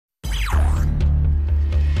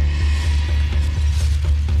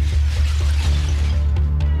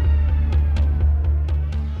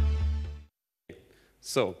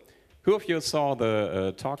So, who of you saw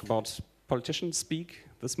the talk about politicians speak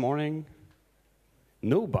this morning?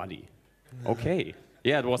 Nobody. Okay.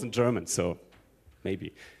 Yeah, it wasn't German, so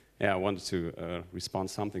maybe. Yeah, I wanted to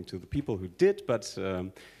respond something to the people who did, but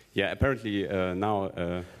yeah, apparently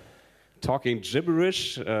now talking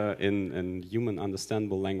gibberish in human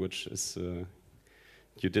understandable language is,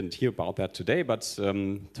 you didn't hear about that today, but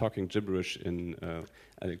talking gibberish in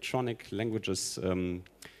electronic languages,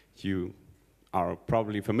 you are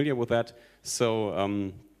probably familiar with that.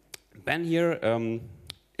 So Ben here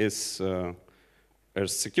is a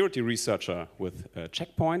security researcher with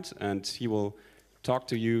Checkpoint, and he will talk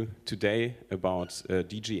to you today about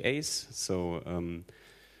DGAs, so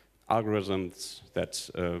algorithms that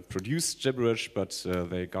produce gibberish, but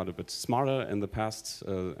they got a bit smarter in the past,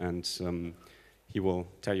 and he will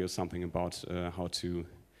tell you something about how to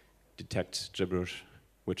detect gibberish,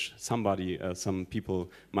 which some people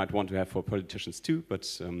might want to have for politicians too, but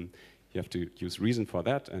you have to use reason for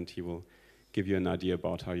that, and he will give you an idea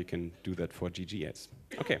about how you can do that for DGAs.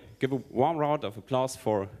 Okay, give a warm round of applause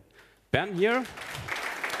for Ben here,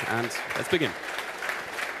 and let's begin.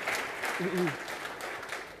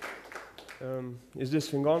 Is this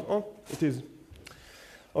thing on? Oh, it is.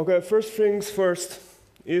 Okay, first things first.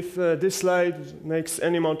 If this slide makes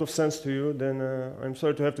any amount of sense to you, then I'm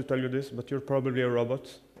sorry to have to tell you this, but you're probably a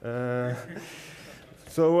robot. Well,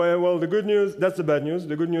 the good news, that's the bad news.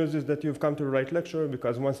 The good news is that you've come to the right lecture,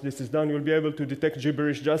 because once this is done, you'll be able to detect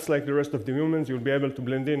gibberish just like the rest of the humans. You'll be able to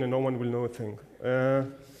blend in, and no one will know a thing.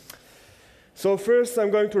 So first,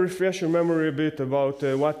 I'm going to refresh your memory a bit about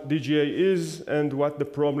what DGA is and what the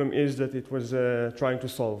problem is that it was trying to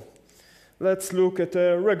solve. Let's look at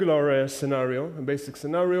a regular scenario, a basic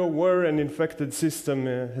scenario where an infected system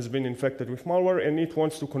has been infected with malware, and it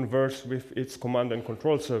wants to converse with its command and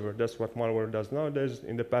control server. That's what malware does nowadays.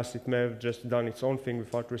 In the past, it may have just done its own thing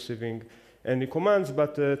without receiving any commands,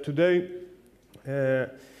 but today,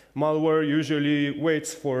 malware usually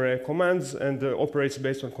waits for commands and operates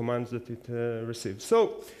based on commands that it receives.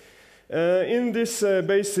 So, in this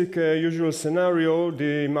basic usual scenario,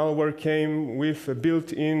 the malware came with a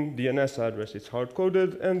built-in DNS address. It's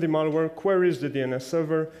hard-coded, and the malware queries the DNS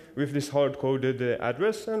server with this hard-coded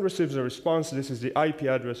address and receives a response. This is the IP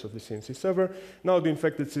address of the CNC server. Now the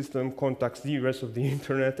infected system contacts the rest of the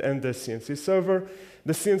internet and the CNC server.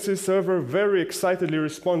 The CNC server very excitedly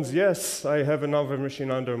responds, yes, I have another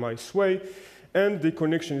machine under my sway, and the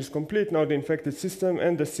connection is complete. Now the infected system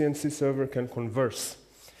and the CNC server can converse.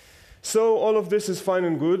 So all of this is fine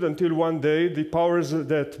and good until one day the powers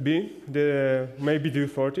that be, maybe the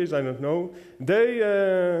authorities, I don't know, they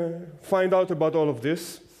find out about all of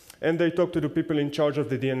this, and they talk to the people in charge of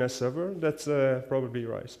the DNS server. That's probably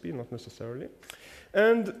your ISP, not necessarily.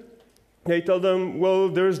 And they tell them, well,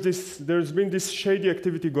 there's been this shady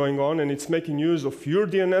activity going on, and it's making use of your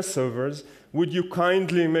DNS servers. Would you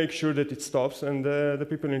kindly make sure that it stops? And the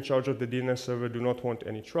people in charge of the DNS server do not want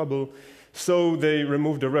any trouble. So they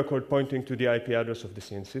remove the record pointing to the IP address of the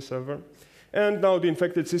CNC server. And now the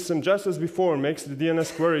infected system, just as before, makes the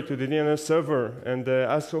DNS query to the DNS server and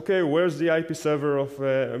asks, okay, where's the IP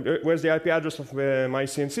address of my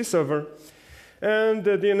CNC server? And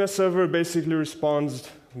the DNS server basically responds,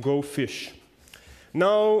 go fish.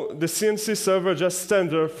 Now the CNC server just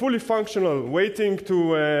stands there, fully functional, waiting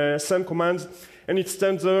to send commands, and it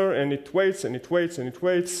stands there and it waits and it waits and it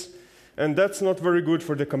waits, and that's not very good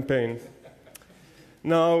for the campaign.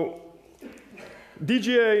 Now,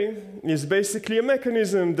 DGA is basically a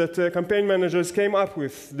mechanism that campaign managers came up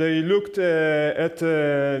with. They looked at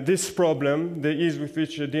this problem, the ease with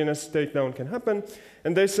which a DNS takedown can happen,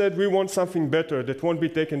 and they said, we want something better that won't be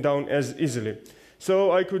taken down as easily.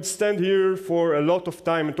 So I could stand here for a lot of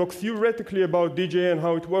time and talk theoretically about DGA and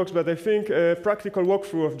how it works, but I think a practical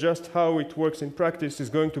walkthrough of just how it works in practice is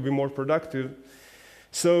going to be more productive.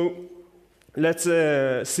 So let's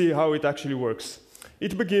see how it actually works.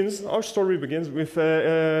 Our story begins with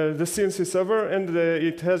the CNC server, and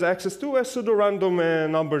it has access to a pseudo-random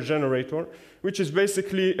number generator, which is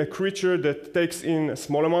basically a creature that takes in a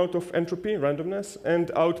small amount of entropy, randomness, and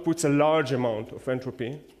outputs a large amount of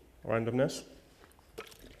entropy, randomness.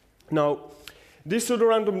 Now, this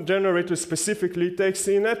pseudo-random generator specifically takes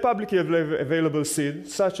in a publicly available seed,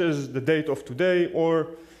 such as the date of today,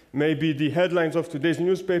 or maybe the headlines of today's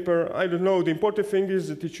newspaper. I don't know. The important thing is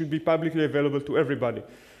that it should be publicly available to everybody.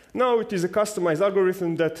 Now it is a customized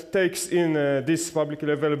algorithm that takes in this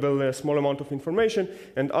publicly available small amount of information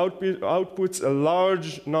and outputs a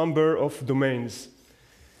large number of domains.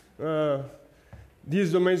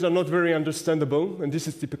 These domains are not very understandable, and this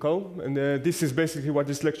is typical, and this is basically what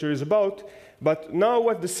this lecture is about. But now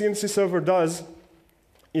what the CNC server does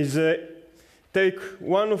is take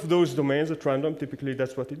one of those domains at random, typically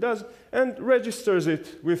that's what it does, and registers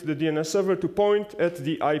it with the DNS server to point at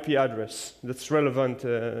the IP address that's relevant,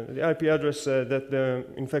 the IP address that the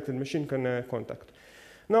infected machine can contact.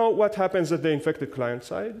 Now, what happens at the infected client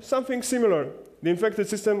side? Something similar. The infected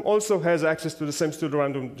system also has access to the same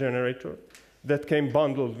pseudorandom generator that came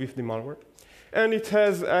bundled with the malware. And it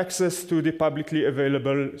has access to the publicly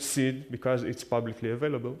available seed because it's publicly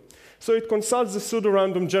available. So it consults the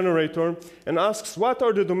pseudorandom generator and asks, what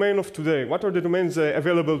are the domains of today? What are the domains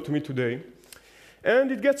available to me today? And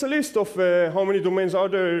it gets a list of how many domains are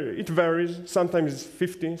there. It varies. Sometimes it's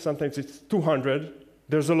 50, sometimes it's 200.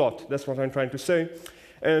 There's a lot. That's what I'm trying to say.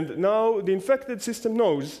 And now the infected system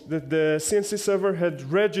knows that the CNC server had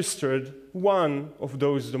registered one of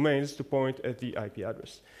those domains to point at the IP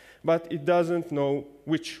address. But it doesn't know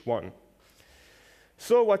which one.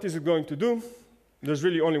 So what is it going to do? There's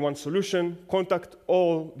really only one solution: contact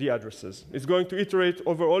all the addresses. It's going to iterate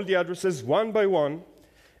over all the addresses one by one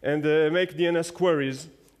and make DNS queries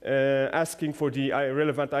asking for the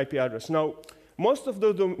relevant IP address. Now, most of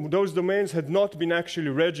those domains had not been actually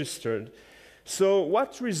registered. So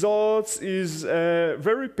what results is a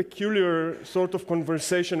very peculiar sort of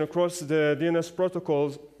conversation across the DNS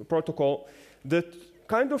protocol that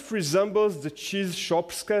kind of resembles the cheese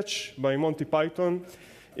shop sketch by Monty Python.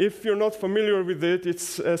 If you're not familiar with it,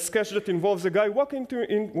 it's a sketch that involves a guy walking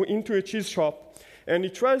into a cheese shop, and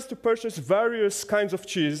he tries to purchase various kinds of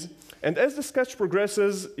cheese. And as the sketch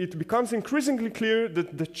progresses, it becomes increasingly clear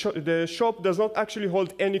that the shop does not actually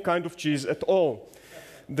hold any kind of cheese at all.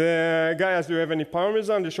 The guy asks, do you have any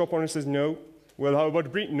Parmesan? The shop owner says, no. Well, how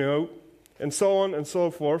about brie? No. And so on and so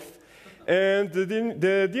forth. And the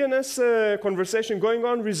DNS conversation going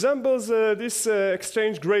on resembles this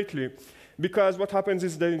exchange greatly. Because what happens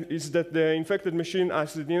is that the infected machine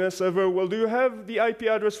asks the DNS server, well, do you have the IP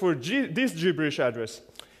address for this gibberish address?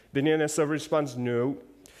 The DNS server responds, no.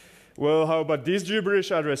 Well, how about this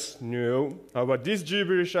gibberish address? No. How about this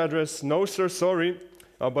gibberish address? No, sir, sorry.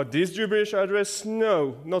 How about this gibberish address?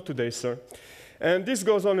 No, not today, sir. And this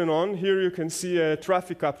goes on and on. Here you can see a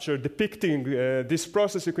traffic capture depicting this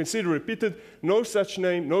process. You can see it repeated, no such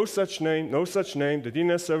name, no such name, no such name. The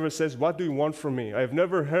DNS server says, what do you want from me? I've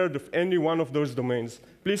never heard of any one of those domains.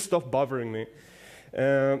 Please stop bothering me.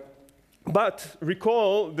 But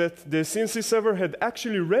recall that the CNC server had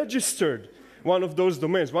actually registered one of those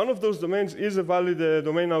domains. One of those domains is a valid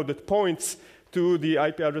domain now that points to the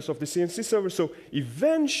IP address of the CNC server. So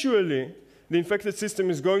eventually, the infected system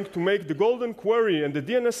is going to make the golden query, and the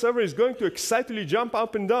DNS server is going to excitedly jump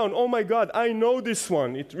up and down. Oh my God, I know this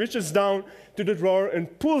one. It reaches down to the drawer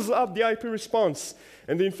and pulls up the IP response.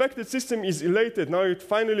 And the infected system is elated. Now it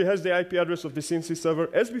finally has the IP address of the CNC server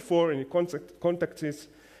as before, and it contacts it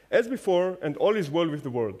as before, and all is well with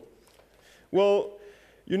the world. Well,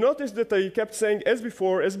 you notice that I kept saying as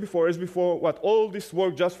before, as before, as before, what all this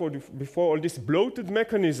work just for before, all this bloated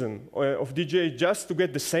mechanism of DGA just to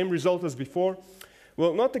get the same result as before?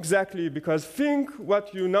 Well, not exactly, because think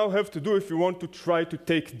what you now have to do if you want to try to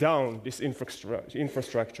take down this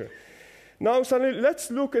infrastructure. Now, suddenly, let's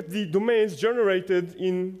look at the domains generated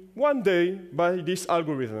in one day by this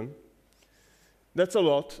algorithm. That's a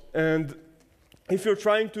lot, and if you're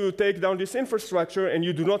trying to take down this infrastructure and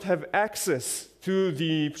you do not have access to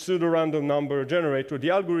the pseudo-random number generator, the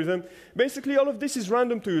algorithm, basically all of this is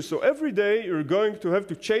random to you. So every day you're going to have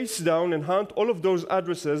to chase down and hunt all of those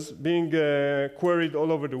addresses being queried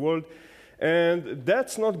all over the world, and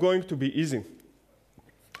that's not going to be easy.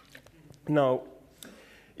 Now,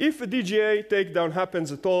 if a DGA takedown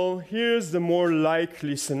happens at all, here's the more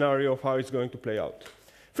likely scenario of how it's going to play out.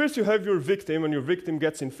 First, you have your victim, and your victim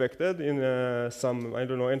gets infected in some, I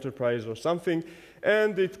don't know, enterprise or something,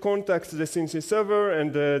 and it contacts the CNC server,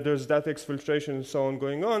 and there's data exfiltration and so on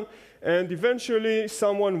going on, and eventually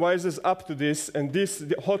someone wises up to this, and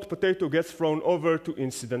the hot potato gets thrown over to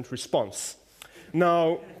incident response.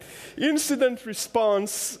 Now, incident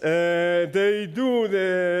response, they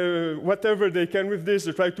do whatever they can with this.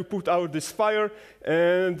 They try to put out this fire,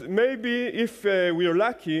 and maybe if we are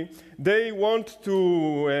lucky, they want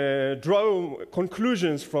to draw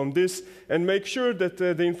conclusions from this and make sure that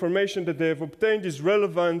the information that they have obtained is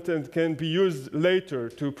relevant and can be used later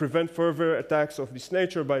to prevent further attacks of this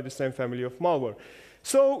nature by the same family of malware.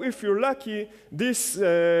 So if you're lucky,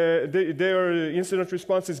 their incident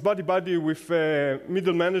response is buddy-buddy with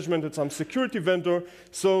middle management at some security vendor.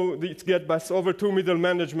 So it gets passed over to middle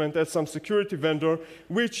management at some security vendor,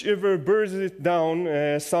 which either burns it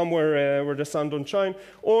down somewhere where the sun don't shine,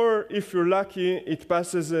 or if you're lucky, it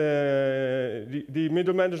passes, the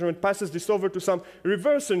middle management passes this over to some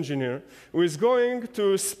reverse engineer who is going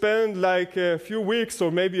to spend like a few weeks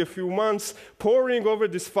or maybe a few months poring over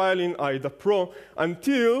this file in IDA Pro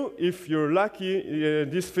until, if you're lucky,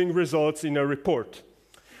 this thing results in a report.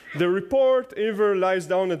 The report either lies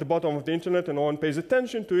down at the bottom of the internet and no one pays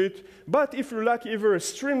attention to it, but if you're lucky, either a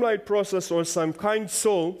streamlined process or some kind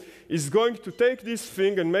soul is going to take this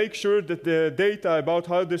thing and make sure that the data about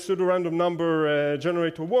how the pseudorandom number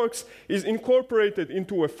generator works is incorporated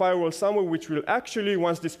into a firewall somewhere, which will actually,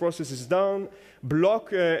 once this process is done,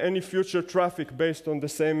 block any future traffic based on the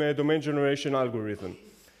same domain generation algorithm.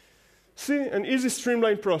 See, an easy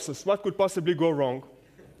streamlined process. What could possibly go wrong?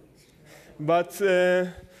 But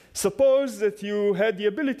suppose that you had the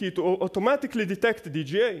ability to automatically detect the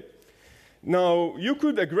DGA. Now, you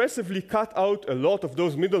could aggressively cut out a lot of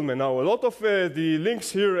those middlemen. Now, a lot of the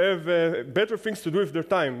links here have better things to do with their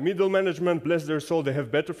time. Middle management, bless their soul, they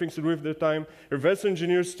have better things to do with their time. Reverse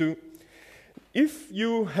engineers too. If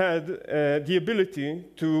you had the ability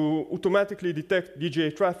to automatically detect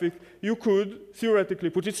DGA traffic, you could theoretically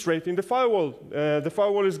put it straight in the firewall. The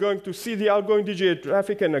firewall is going to see the outgoing DGA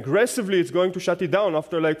traffic, and aggressively it's going to shut it down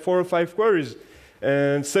after like 4 or 5 queries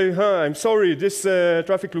and say, I'm sorry, this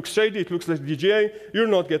traffic looks shady, it looks like DGA, you're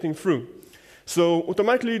not getting through. So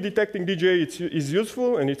automatically detecting DGA is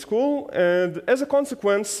useful and it's cool, and as a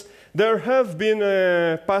consequence, there have been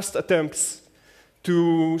past attempts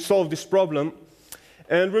to solve this problem.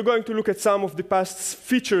 And we're going to look at some of the past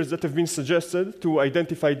features that have been suggested to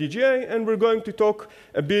identify DGA, and we're going to talk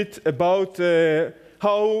a bit about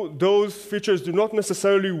how those features do not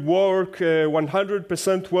necessarily work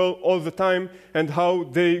 100% well all the time, and how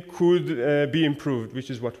they could be improved, which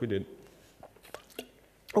is what we did.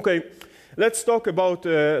 Okay, let's talk about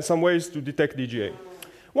some ways to detect DGA.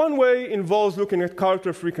 One way involves looking at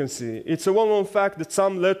character frequency. It's a well-known fact that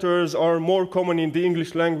some letters are more common in the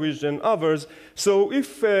English language than others. So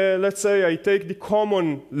if, let's say, I take the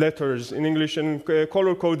common letters in English and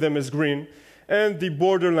color code them as green, and the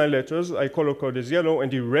borderline letters I color code as yellow, and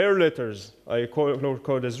the rare letters I color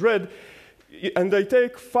code as red, and I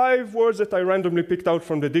take 5 words that I randomly picked out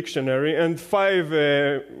from the dictionary and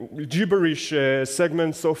 5 gibberish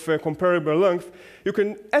segments of comparable length, you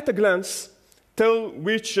can, at a glance, tell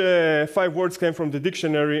which 5 words came from the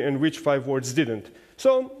dictionary and which 5 words didn't.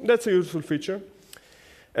 So that's a useful feature.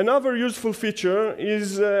 Another useful feature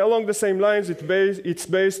is along the same lines. It's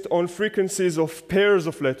based on frequencies of pairs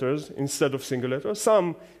of letters instead of single letters.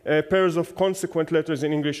 Some pairs of consequent letters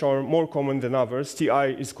in English are more common than others.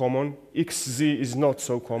 TI is common. XZ is not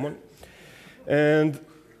so common. And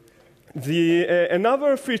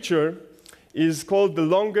another feature is called the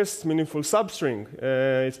longest meaningful substring.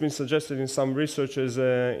 It's been suggested in some researches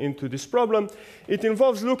into this problem. It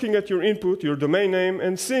involves looking at your input, your domain name,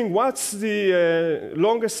 and seeing what's the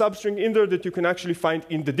longest substring in there that you can actually find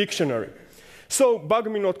in the dictionary. So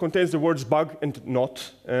bug me not contains the words bug and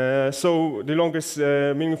not. So the longest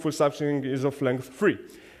meaningful substring is of length 3.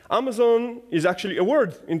 Amazon is actually a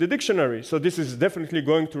word in the dictionary, so this is definitely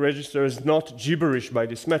going to register as not gibberish by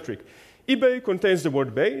this metric. eBay contains the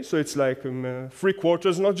word bay, so it's like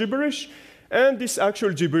 3/4 not gibberish. And this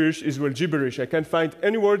actual gibberish is, well, gibberish. I can't find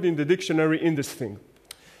any word in the dictionary in this thing.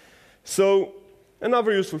 So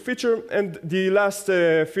another useful feature, and the last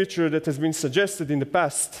feature that has been suggested in the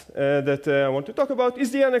past that I want to talk about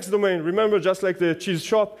is the annex domain. Remember, just like the cheese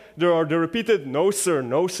shop, there are the repeated no sir,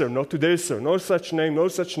 not today sir, no such name, no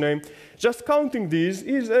such name. Just counting these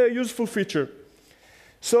is a useful feature.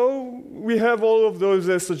 So we have all of those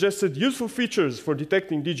suggested useful features for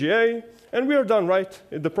detecting DGA, and we are done, right?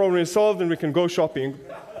 The problem is solved and we can go shopping.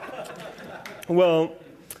 Well,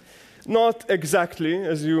 not exactly,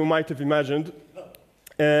 as you might have imagined.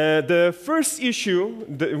 The first issue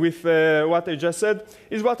with what I just said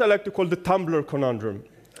is what I like to call the Tumblr conundrum.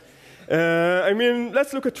 I mean,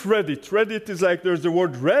 let's look at Reddit. Reddit is like there's the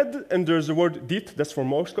word red and there's the word dit, that's for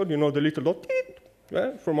Morse code, you know, the little dot,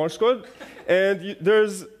 for Morse code. And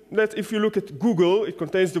if you look at Google, it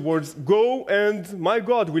contains the words go and my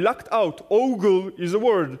God, we lucked out. Ogle is a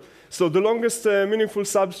word. So the longest meaningful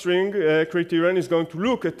substring criterion is going to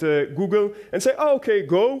look at Google and say, oh, okay,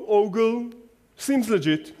 go, ogle, seems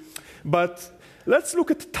legit. But let's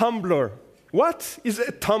look at Tumblr. What is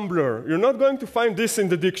a Tumblr? You're not going to find this in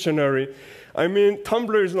the dictionary. I mean,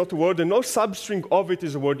 Tumblr is not a word, and no substring of it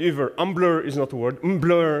is a word either. Umblr is not a word.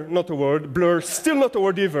 Mblur, not a word. Blur, still not a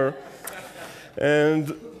word either.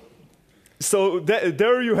 And so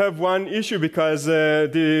there you have one issue, because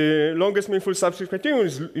the longest meaningful substring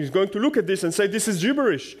criterion is going to look at this and say this is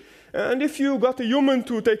gibberish. And if you got a human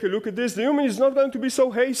to take a look at this, the human is not going to be so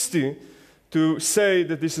hasty to say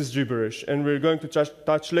that this is gibberish. And we're going to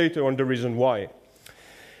touch later on the reason why.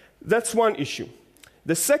 That's one issue.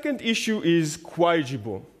 The second issue is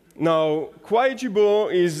Quaijibo. Now,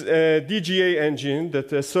 Quaijibo is a DGA engine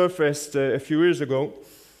that surfaced a few years ago.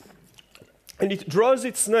 And it draws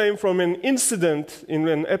its name from an incident in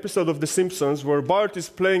an episode of The Simpsons where Bart is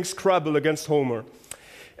playing Scrabble against Homer.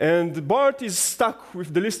 And Bart is stuck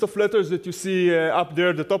with the list of letters that you see up there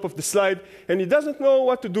at the top of the slide, and he doesn't know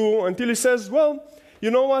what to do until he says, well, you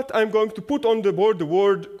know what, I'm going to put on the board the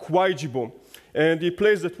word Quaijibo. And he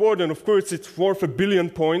plays that word, and of course it's worth 1 billion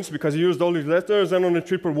points because he used all these letters and on a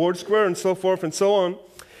triple word square and so forth and so on.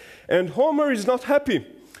 And Homer is not happy.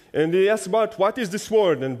 And he asks Bart, what is this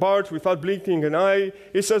word? And Bart, without blinking an eye,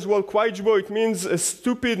 he says, well, Quaijibo, it means a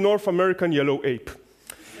stupid North American yellow ape.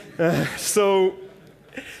 So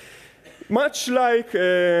much like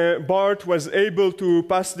Bart was able to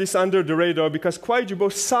pass this under the radar because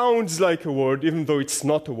Quaijibo sounds like a word, even though it's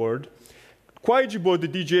not a word, Quaijibo, the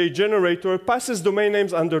DGA generator, passes domain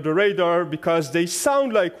names under the radar because they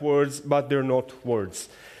sound like words, but they're not words.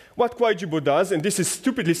 What Quaijibo does, and this is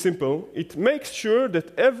stupidly simple, it makes sure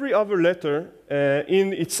that every other letter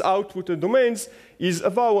in its output domains is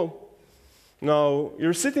a vowel. Now,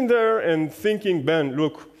 you're sitting there and thinking, Ben,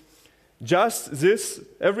 look, just this,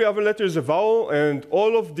 every other letter is a vowel, and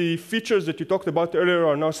all of the features that you talked about earlier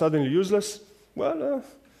are now suddenly useless? Well,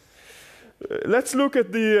 let's look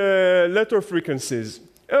at the letter frequencies.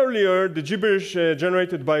 Earlier, the gibberish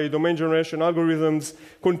generated by domain generation algorithms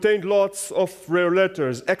contained lots of rare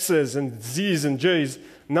letters, X's and Z's and J's.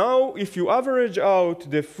 Now, if you average out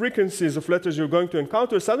the frequencies of letters you're going to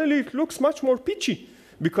encounter, suddenly it looks much more pitchy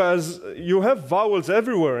because you have vowels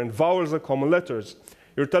everywhere, and vowels are common letters.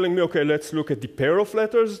 You're telling me, okay, let's look at the pair of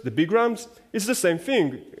letters, the bigrams. It's the same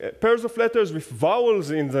thing. Pairs of letters with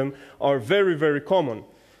vowels in them are very, very common.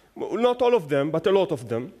 Not all of them, but a lot of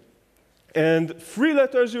them. And 3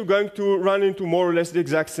 letters, you're going to run into more or less the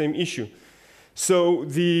exact same issue. So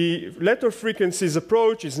the letter frequencies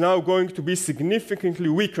approach is now going to be significantly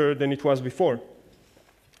weaker than it was before.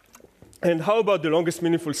 And how about the longest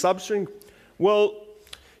meaningful substring? Well,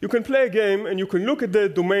 you can play a game, and you can look at the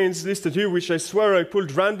domains listed here, which I swear I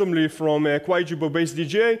pulled randomly from a Quaijibo-based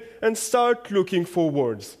DGA, and start looking for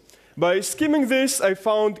words. By skimming this, I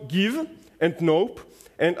found give and nope.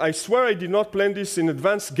 And I swear I did not plan this in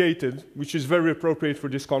advance gated, which is very appropriate for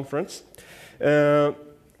this conference.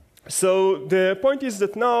 So the point is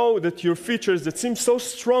that now that your features that seemed so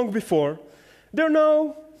strong before, they're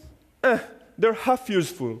now, they're half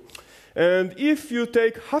useful. And if you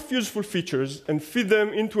take half useful features and feed them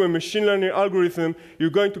into a machine learning algorithm,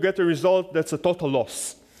 you're going to get a result that's a total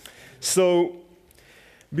loss. So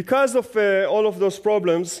because of all of those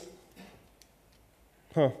problems,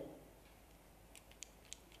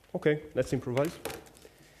 okay, let's improvise.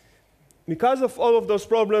 Because of all of those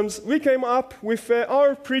problems, we came up with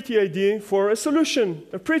our pretty idea for a solution,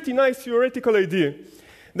 a pretty nice theoretical idea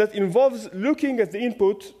that involves looking at the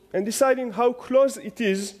input and deciding how close it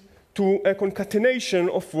is to a concatenation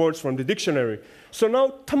of words from the dictionary. So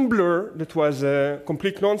now Tumblr, that was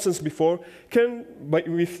complete nonsense before, can,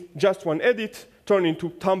 with just one edit, turn into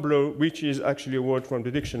Tumblr, which is actually a word from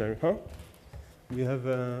the dictionary. We have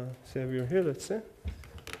a savior here, let's say.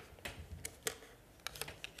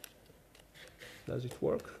 Does it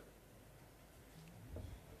work?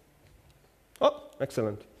 Oh,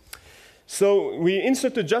 excellent. So we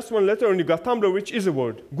inserted just one letter and you got Tumblr, which is a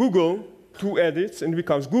word. Google, 2 edits, and it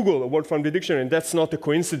becomes Google, a word from the dictionary. And that's not a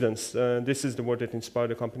coincidence. This is the word that inspired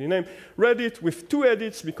the company name. Reddit, with 2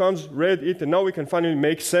 edits, becomes Reddit, and now we can finally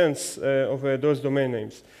make sense of those domain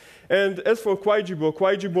names. And as for Quaijibo,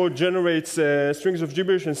 Quaijibo generates strings of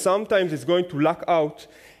gibberish, and sometimes it's going to luck out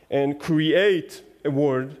and create a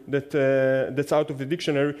word that's out of the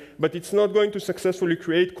dictionary, but it's not going to successfully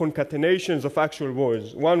create concatenations of actual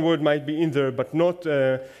words. One word might be in there, but not,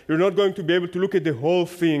 you're not going to be able to look at the whole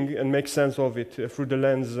thing and make sense of it through the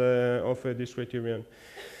lens of this criterion.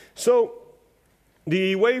 So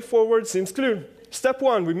the way forward seems clear. Step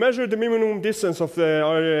 1, we measure the minimum distance of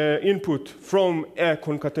our input from a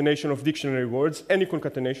concatenation of dictionary words, any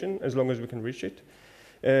concatenation, as long as we can reach it.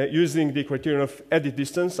 using the criterion of edit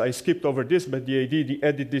distance. I skipped over this, but the idea, the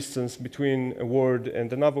edit distance between a word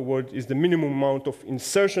and another word is the minimum amount of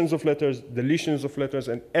insertions of letters, deletions of letters,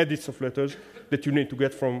 and edits of letters that you need to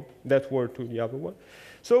get from that word to the other one.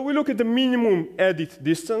 So we look at the minimum edit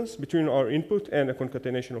distance between our input and a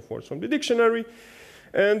concatenation of words from the dictionary.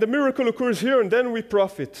 And the miracle occurs here, and then we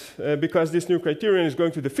profit, because this new criterion is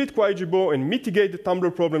going to defeat Kwaijibo and mitigate the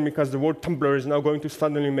Tumblr problem, because the word Tumblr is now going to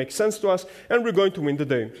suddenly make sense to us, and we're going to win the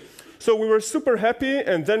day. So we were super happy,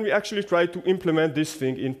 and then we actually tried to implement this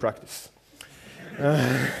thing in practice.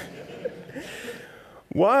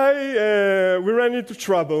 Why we ran into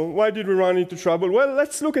trouble? Why did we run into trouble? Well,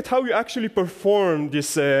 let's look at how you actually perform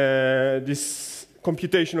this, this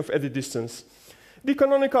computation of edit distance. The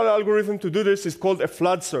canonical algorithm to do this is called a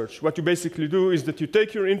flood search. What you basically do is that you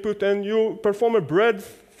take your input and you perform a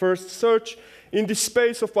breadth-first search in the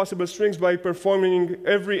space of possible strings by performing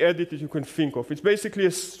every edit that you can think of. It's basically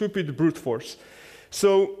a stupid brute force.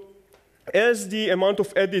 So as the amount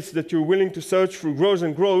of edits that you're willing to search through grows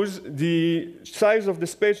and grows, the size of the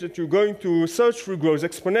space that you're going to search through grows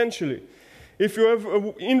exponentially. If you have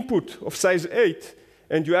an input of size 8,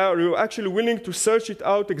 and you're actually willing to search it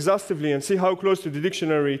out exhaustively and see how close to the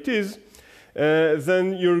dictionary it is,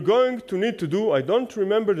 then you're going to need to do, I don't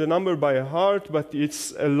remember the number by heart, but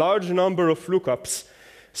it's a large number of lookups.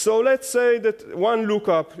 So let's say that one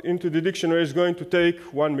lookup into the dictionary is going to take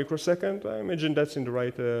 1 microsecond. I imagine that's in the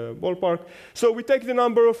right ballpark. So we take the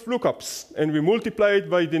number of lookups, and we multiply it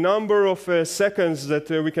by the number of seconds that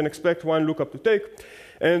we can expect one lookup to take.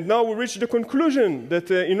 And now we reach the conclusion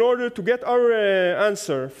that in order to get our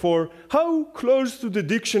answer for how close to the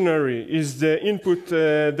dictionary is the input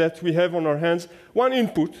that we have on our hands, one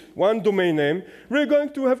input, one domain name, we're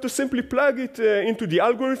going to have to simply plug it into the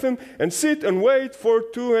algorithm and sit and wait for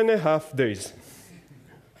 2.5 days.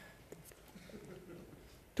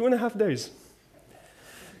 2.5 days.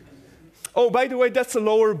 Oh, by the way, that's a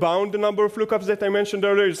lower bound, the number of lookups that I mentioned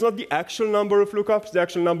earlier. It's not the actual number of lookups. The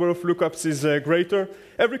actual number of lookups is greater.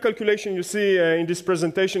 Every calculation you see in this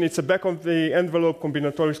presentation, it's a back-of-the-envelope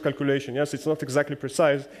combinatorics calculation. Yes, it's not exactly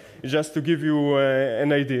precise. It's just to give you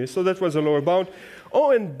an idea. So that was a lower bound.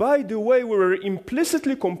 Oh, and by the way, we were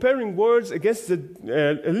implicitly comparing words against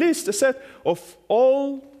a set of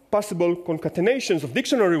all possible concatenations of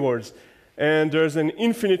dictionary words. And there's an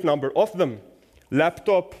infinite number of them.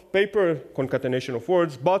 Laptop, paper, concatenation of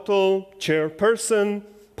words, bottle, chair, person,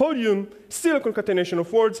 podium, still a concatenation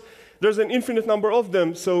of words. There's an infinite number of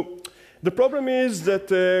them. So the problem is that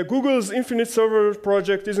Google's infinite server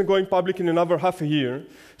project isn't going public in another half a year.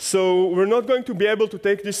 So we're not going to be able to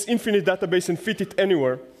take this infinite database and fit it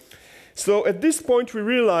anywhere. So at this point, we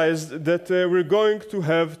realized that we're going to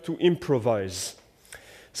have to improvise.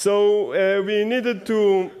 So we needed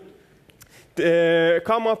to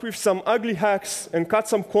come up with some ugly hacks and cut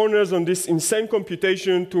some corners on this insane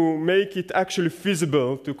computation to make it actually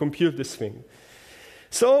feasible to compute this thing.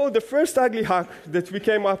 So the first ugly hack that we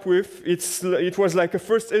came up with, it was like a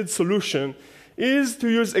first aid solution, is to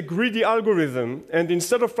use a greedy algorithm. And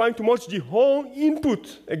instead of trying to match the whole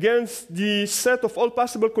input against the set of all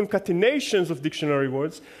possible concatenations of dictionary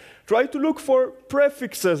words, try to look for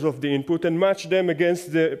prefixes of the input and match them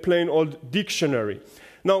against the plain old dictionary.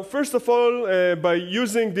 Now, first of all, by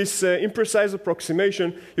using this imprecise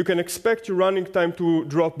approximation, you can expect your running time to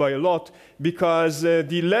drop by a lot, because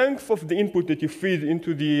the length of the input that you feed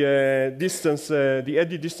into the distance, the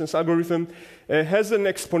edit distance algorithm, has an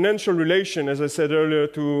exponential relation, as I said earlier,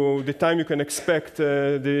 to the time you can expect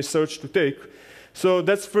the search to take. So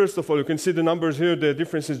that's first of all. You can see the numbers here, the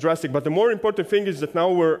difference is drastic. But the more important thing is that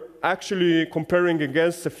now we're actually comparing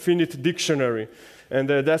against a finite dictionary, and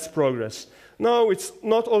that's progress. No, it's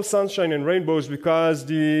not all sunshine and rainbows, because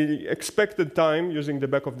the expected time, using the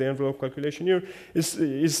back-of-the-envelope calculation here,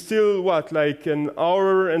 is still, what, like an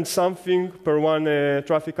hour and something per one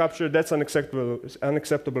traffic capture. That's unacceptable. It's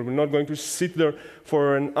unacceptable. We're not going to sit there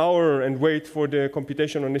for an hour and wait for the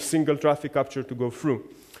computation on a single traffic capture to go through.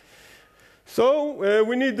 So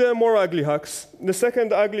we need more ugly hacks. The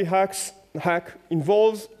second ugly hack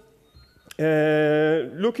involves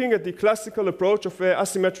looking at the classical approach of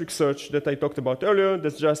asymmetric search that I talked about earlier.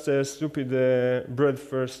 That's just a stupid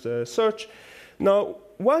breadth-first search. Now,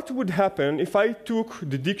 what would happen if I took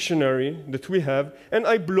the dictionary that we have and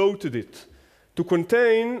I bloated it to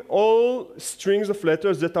contain all strings of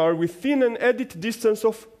letters that are within an edit distance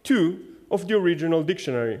of 2 of the original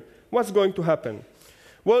dictionary? What's going to happen?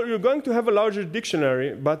 Well, you're going to have a larger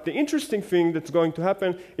dictionary, but the interesting thing that's going to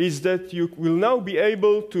happen is that you will now be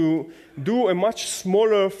able to do a much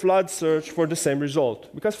smaller flood search for the same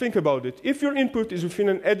result. Because think about it. If your input is within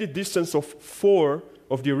an edit distance of 4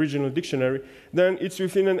 of the original dictionary, then it's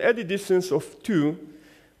within an edit distance of 2,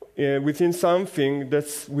 within something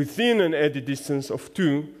that's within an edit distance of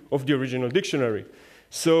 2 of the original dictionary.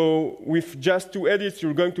 So with just 2 edits,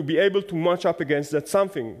 you're going to be able to match up against that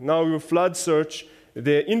something. Now your flood search,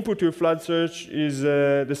 the input to your flood search is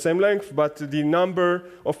the same length, but the number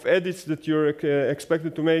of edits that you're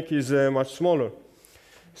expected to make is much smaller.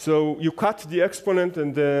 So you cut the exponent,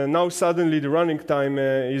 and now suddenly the running time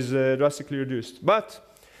is drastically reduced.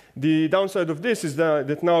 But the downside of this is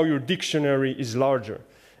that now your dictionary is larger.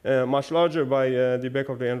 Much larger by the back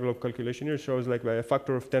of the envelope calculation here shows like by a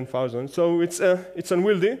factor of 10,000. So it's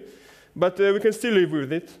unwieldy, but we can still live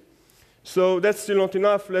with it. So that's still not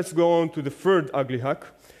enough. Let's go on to the third ugly hack.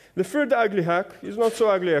 The third ugly hack is not so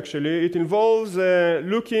ugly, actually. It involves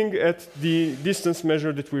looking at the distance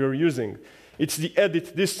measure that we are using. It's the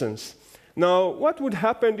edit distance. Now, what would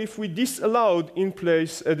happen if we disallowed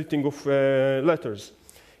in-place editing of letters?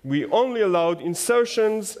 We only allowed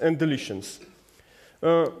insertions and deletions.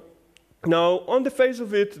 Now, on the face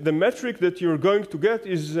of it, the metric that you're going to get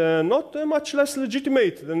is not much less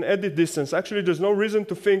legitimate than edit distance. Actually, there's no reason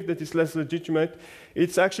to think that it's less legitimate.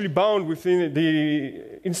 It's actually bound within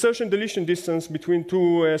the insertion-deletion distance between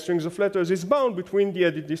 2 strings of letters is bound between the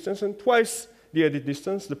edit distance and twice the edit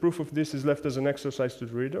distance. The proof of this is left as an exercise to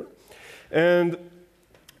the reader. And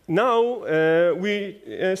now we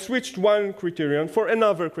switched one criterion for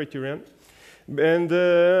another criterion. And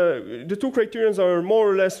the 2 criterions are more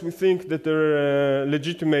or less, we think, that they're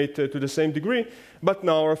legitimate to the same degree. But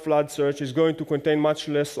now our flood search is going to contain much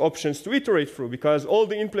less options to iterate through because all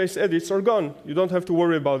the in-place edits are gone. You don't have to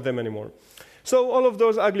worry about them anymore. So all of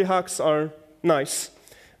those ugly hacks are nice.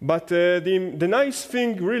 But the nice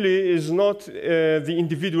thing really is not the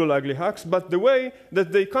individual ugly hacks, but the way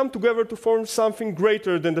that they come together to form something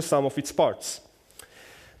greater than the sum of its parts.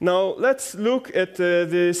 Now, let's look at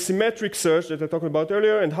the symmetric search that I talked about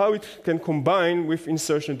earlier and how it can combine with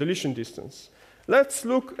insertion-deletion distance. Let's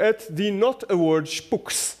look at the not a word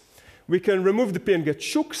spooks. We can remove the P and get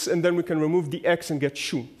shooks, and then we can remove the X and get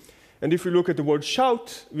shoo. And if we look at the word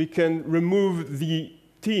shout, we can remove the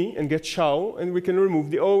T and get shao, and we can remove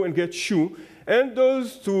the O and get shoo. And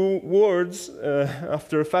those 2 words,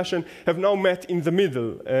 after a fashion, have now met in the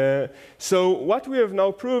middle. So what we have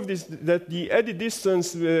now proved is that the edit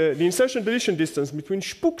distance, the insertion-deletion distance between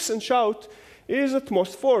spooks and shout is at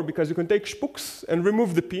most 4, because you can take spooks and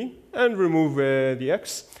remove the P and remove the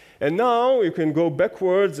X. And now you can go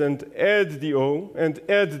backwards and add the O and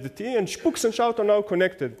add the T, and spooks and shout are now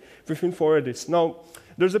connected within 4 edits. Now,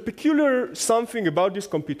 there's a peculiar something about this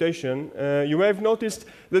computation. You may have noticed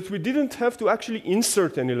that we didn't have to actually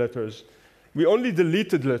insert any letters. We only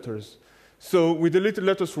deleted letters. So we deleted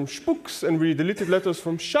letters from spooks, and we deleted letters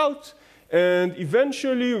from shout, and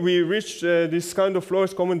eventually we reached this kind of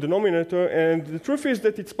lowest common denominator, and the truth is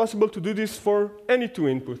that it's possible to do this for any 2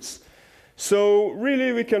 inputs. So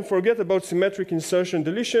really we can forget about symmetric insertion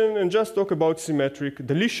deletion and just talk about symmetric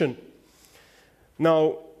deletion.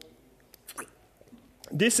 Now,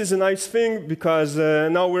 this is a nice thing because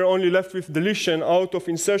now we're only left with deletion out of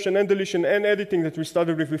insertion and deletion and editing that we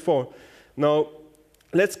started with before. Now,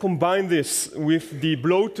 let's combine this with the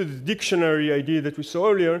bloated dictionary idea that we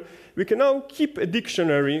saw earlier. We can now keep a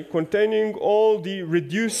dictionary containing all the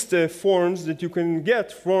reduced forms that you can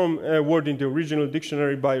get from a word in the original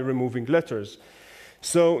dictionary by removing letters.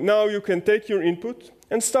 So now you can take your input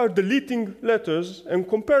and start deleting letters and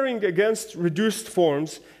comparing against reduced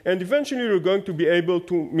forms, and eventually you're going to be able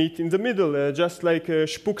to meet in the middle, just like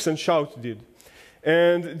spooks and shout did.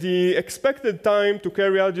 And the expected time to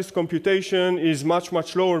carry out this computation is much,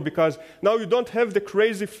 much lower, because now you don't have the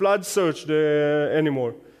crazy flood search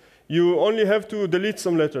anymore. You only have to delete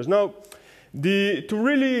some letters. Now, to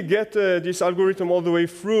really get this algorithm all the way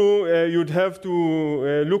through, you'd have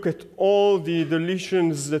to look at all the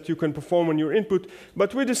deletions that you can perform on your input,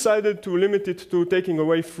 but we decided to limit it to taking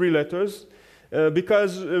away 3 letters,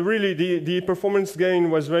 because really the performance gain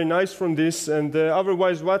was very nice from this, and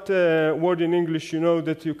otherwise what word in English you know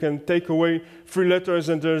that you can take away 3 letters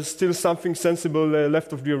and there's still something sensible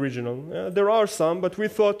left of the original? There are some, but we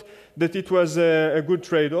thought that it was a good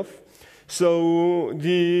trade-off. So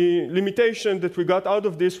the limitation that we got out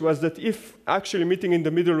of this was that if actually meeting in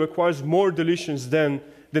the middle requires more deletions than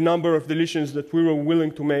the number of deletions that we were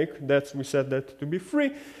willing to make, we set that to be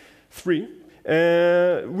 3,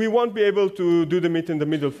 we won't be able to do the meet in the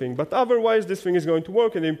middle thing. But otherwise, this thing is going to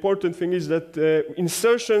work, and the important thing is that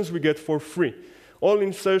insertions we get for free. All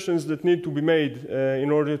insertions that need to be made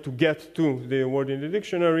in order to get to the word in the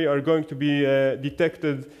dictionary are going to be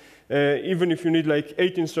detected. Even if you need like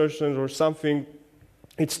 8 insertions or something,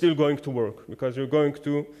 it's still going to work, because you're going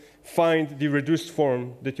to find the reduced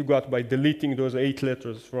form that you got by deleting those 8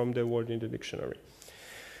 letters from the word in the dictionary.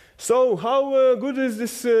 So how good is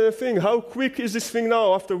this thing? How quick is this thing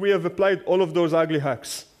now after we have applied all of those ugly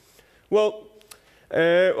hacks? Well,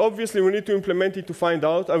 obviously we need to implement it to find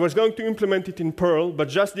out. I was going to implement it in Perl, but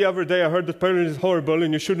just the other day I heard that Perl is horrible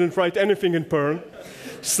and you shouldn't write anything in Perl.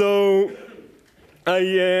 So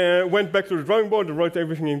I went back to the drawing board and wrote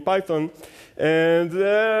everything in Python. And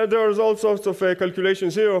there's all sorts of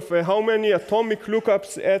calculations here of how many atomic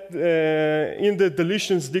lookups in the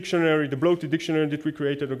deletions dictionary, the bloated dictionary that we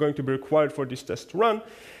created, are going to be required for this test to run,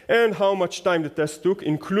 and how much time the test took,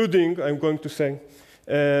 including, I'm going to say,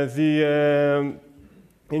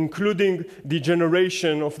 including the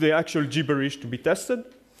generation of the actual gibberish to be tested.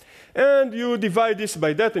 And you divide this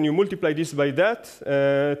by that, and you multiply this by that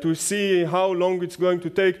to see how long it's going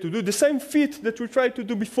to take to do the same feat that we tried to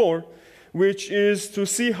do before, which is to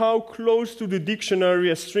see how close to the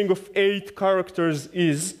dictionary a string of 8 characters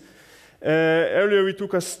is. Earlier it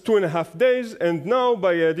took us 2.5 days, and now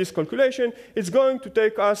by this calculation, it's going to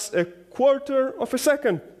take us 1/4 of a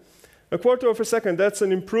second. 1/4 of a second, that's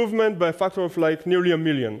an improvement by a factor of like nearly 1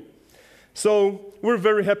 million. So we're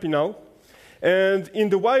very happy now. And in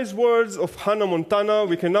the wise words of Hannah Montana,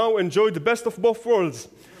 we can now enjoy the best of both worlds.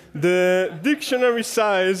 The dictionary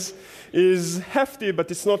size is hefty,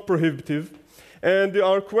 but it's not prohibitive. And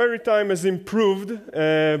our query time has improved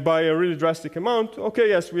by a really drastic amount. Okay,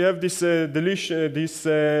 yes, we have this,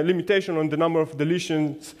 limitation on the number of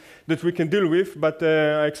deletions that we can deal with, but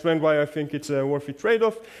I explained why I think it's a worthy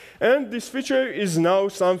trade-off. And this feature is now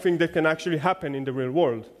something that can actually happen in the real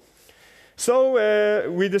world. So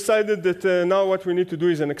we decided that now what we need to do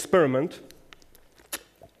is an experiment.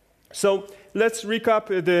 So let's recap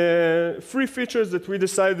the 3 features that we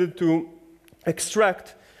decided to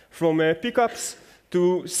extract from pickups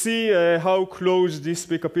to see how close this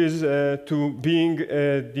pickup is to being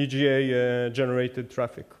DGA-generated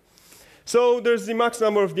traffic. So there's the max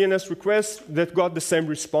number of DNS requests that got the same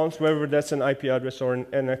response, whether that's an IP address or an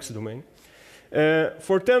NX domain.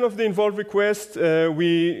 For 10 of the involved requests,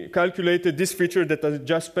 we calculated this feature that I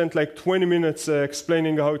just spent like 20 minutes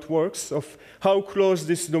explaining how it works, of how close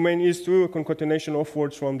this domain is to a concatenation of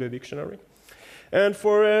words from the dictionary. And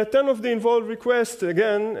for 10 of the involved requests,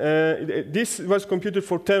 again, this was computed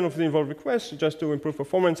for 10 of the involved requests, just to improve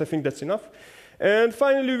performance. I think that's enough. And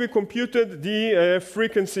finally, we computed the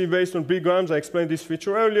frequency based on bigrams. I explained this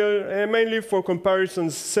feature earlier, mainly for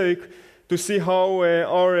comparison's sake, to see how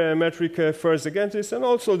our metric fares against this, and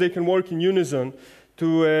also they can work in unison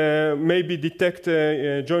to maybe detect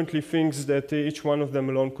jointly things that each one of them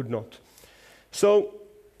alone could not. So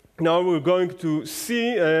now we're going to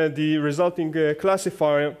see the resulting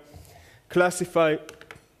classifier classify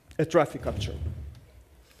a traffic capture.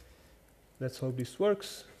 That's how this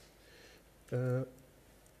works.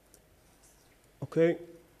 Okay.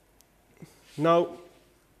 Now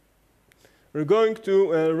we're going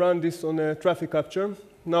to run this on a traffic capture.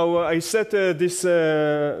 Now I set this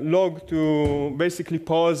log to basically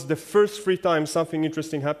pause the first 3 times something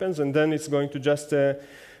interesting happens, and then it's going to just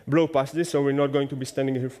blow past this, so we're not going to be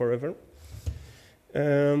standing here forever.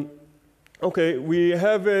 Okay, we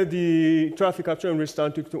have the traffic capture, and we're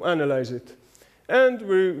starting to analyze it. And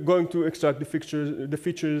we're going to extract the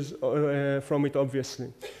features from it,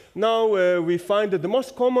 obviously. Now we find that the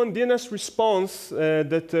most common DNS response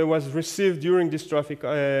that was received during this traffic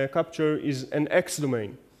capture is an X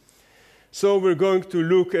domain. So we're going to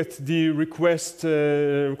look at the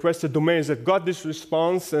requested domains that got this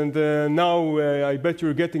response, and now I bet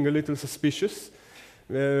you're getting a little suspicious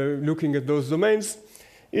looking at those domains.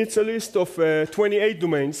 It's a list of 28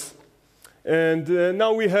 domains. And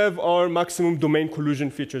now we have our maximum domain collusion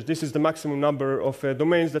features. This is the maximum number of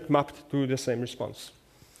domains that mapped to the same response.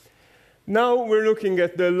 Now we're looking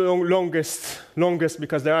at the longest,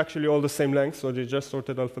 because they're actually all the same length, so they're just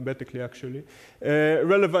sorted alphabetically, actually,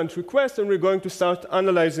 relevant requests, and we're going to start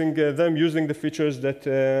analyzing them using the features that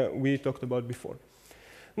we talked about before.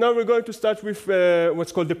 Now we're going to start with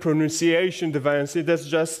what's called the pronunciation deviancy. That's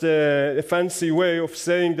just a fancy way of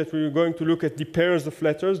saying that we're going to look at the pairs of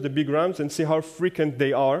letters, the bigrams, and see how frequent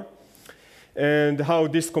they are, and how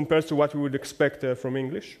this compares to what we would expect from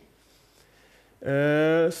English.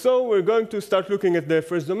 So we're going to start looking at the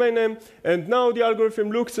first domain name, and now the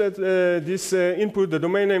algorithm looks at this input, the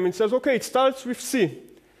domain name, and says, okay, it starts with C.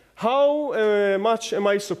 How much am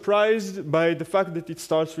I surprised by the fact that it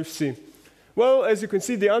starts with C? Well, as you can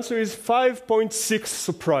see, the answer is 5.6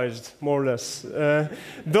 surprised, more or less.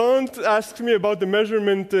 Don't ask me about the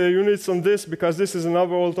measurement units on this, because this is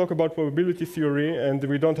another whole talk about probability theory, and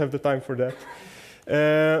we don't have the time for that.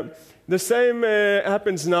 The same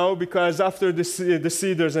happens now because after the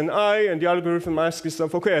C there's an I, and the algorithm asks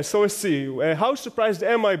itself, okay, I saw a C. How surprised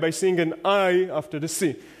am I by seeing an I after the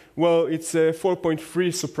C? Well, it's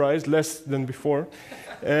 4.3 surprised, less than before.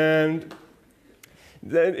 And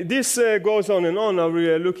this goes on and on. Now we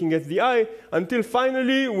are looking at the I until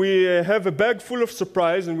finally we have a bag full of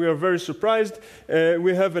surprise, and we are very surprised.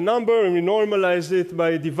 We have a number, and we normalize it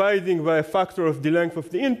by dividing by a factor of the length of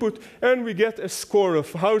the input, and we get a score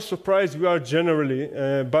of how surprised we are generally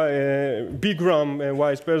by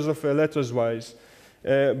bigram-wise, pairs of letters-wise,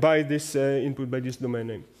 by this input, by this domain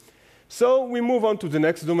name. So we move on to the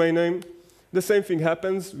next domain name. The same thing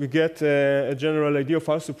happens. We get a general idea of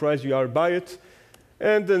how surprised we are by it.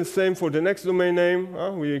 And then same for the next domain name.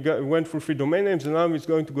 We went through 3 domain names, and now it's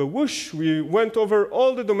going to go whoosh. We went over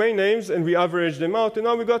all the domain names, and we averaged them out. And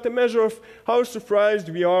now we got a measure of how surprised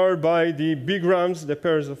we are by the bigrams, the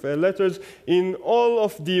pairs of letters, in all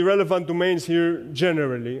of the relevant domains here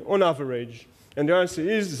generally, on average. And the answer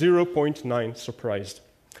is 0.9 surprised.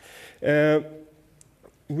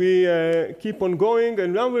 We keep on going,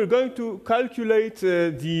 and now we're going to calculate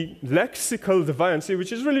the lexical deviancy,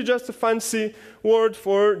 which is really just a fancy word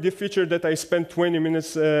for the feature that I spent 20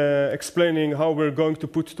 minutes explaining how we're going to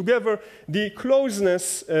put together, the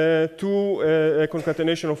closeness to a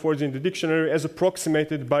concatenation of words in the dictionary as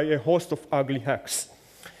approximated by a host of ugly hacks.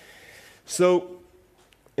 So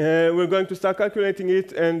we're going to start calculating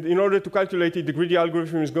it, and in order to calculate it, the greedy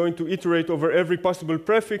algorithm is going to iterate over every possible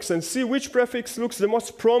prefix and see which prefix looks the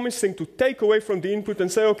most promising to take away from the input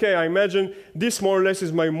and say, okay, I imagine this more or less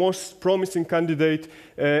is my most promising candidate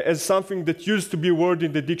as something that used to be a word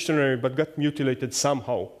in the dictionary but got mutilated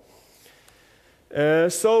somehow.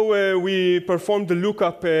 So we perform the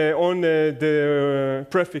lookup on the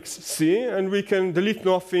prefix C, and we can delete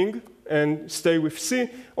nothing and stay with C,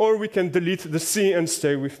 or we can delete the C and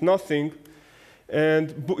stay with nothing.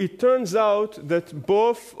 And it turns out that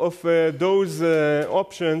both of those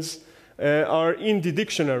options are in the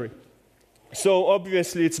dictionary. So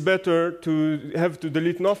obviously it's better to have to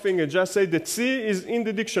delete nothing and just say that C is in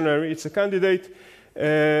the dictionary. It's a candidate.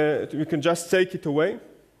 You can just take it away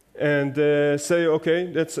and say,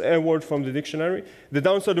 okay, that's a word from the dictionary. The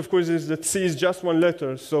downside, of course, is that C is just one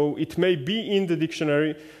letter, so it may be in the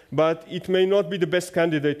dictionary, but it may not be the best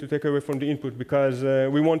candidate to take away from the input because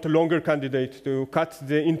we want a longer candidate to cut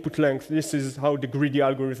the input length. This is how the greedy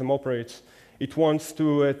algorithm operates. It wants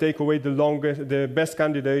to take away the best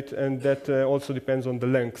candidate, and that also depends on the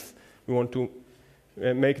length. We want to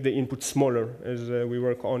make the input smaller as we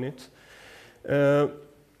work on it.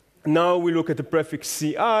 Now we look at the prefix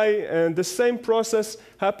CI, and the same process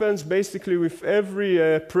happens basically with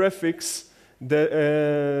every prefix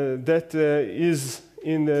that is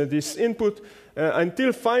in this input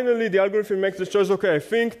until finally the algorithm makes the choice, okay, I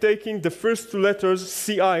think taking the first 2 letters,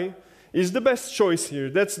 CI, is the best choice here.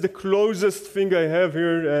 That's the closest thing I have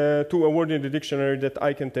here to a word in the dictionary that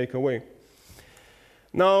I can take away.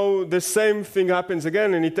 Now the same thing happens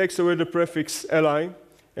again, and it takes away the prefix LI,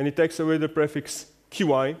 and it takes away the prefix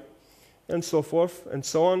QI, and so forth, and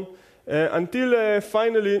so on, until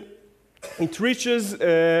finally it reaches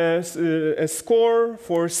a score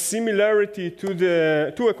for similarity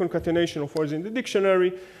to a concatenation of words in the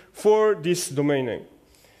dictionary for this domain name.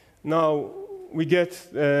 Now we get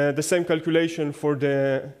the same calculation for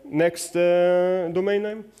the next domain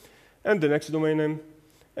name, and the next domain name,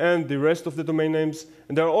 and the rest of the domain names,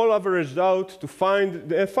 and they're all averaged out to find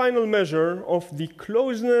the final measure of the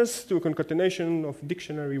closeness to a concatenation of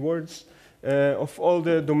dictionary words of all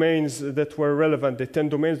the domains that were relevant, the 10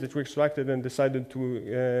 domains that we extracted and decided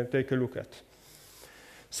to take a look at.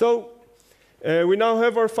 So we now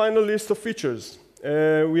have our final list of features.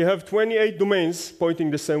 We have 28 domains pointing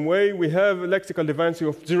the same way. We have a lexical deviancy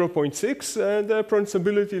of 0.6 and a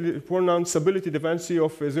pronounceability deviancy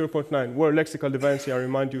of 0.9, where lexical deviancy, I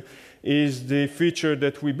remind you, is the feature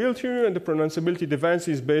that we built here, and the pronounceability deviancy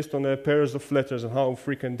is based on pairs of letters and how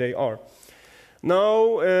frequent they are.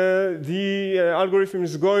 Now, the algorithm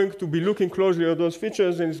is going to be looking closely at those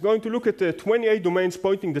features, and it's going to look at the 28 domains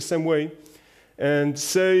pointing the same way and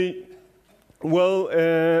say, well,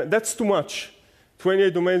 that's too much.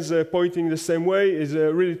 28 domains pointing the same way is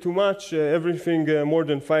really too much. Everything more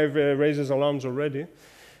than 5 raises alarms already.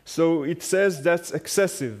 So it says that's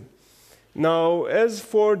excessive. Now, as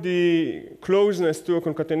for the closeness to a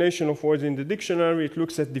concatenation of words in the dictionary, it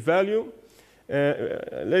looks at the value.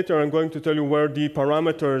 Later I'm going to tell you where the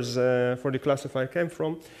parameters for the classifier came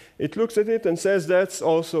from. It looks at it and says that's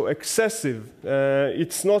also excessive.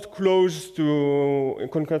 It's not close to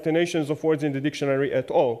concatenations of words in the dictionary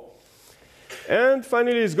at all. And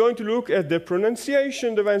finally, it's going to look at the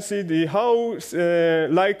pronunciation dependency, how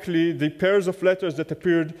likely the pairs of letters that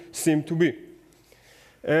appeared seem to be.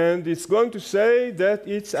 And it's going to say that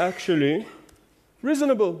it's actually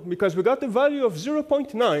reasonable, because we got a value of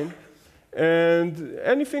 0.9, and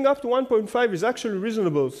anything up to 1.5 is actually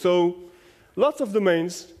reasonable. So lots of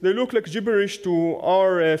domains, they look like gibberish to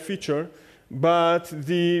our feature, but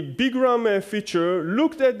the bigram feature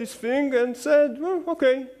looked at this thing and said, well,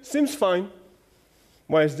 OK, seems fine.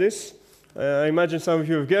 Why is this? I imagine some of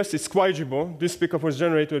you have guessed it's Quijibo. This pickup was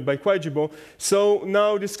generated by Quijibo. So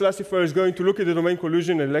now this classifier is going to look at the domain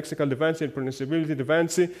collusion and lexical dependency and pronunciability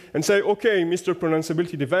dependency and say, OK, Mr.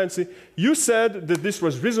 Pronunciability dependency, you said that this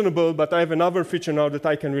was reasonable, but I have another feature now that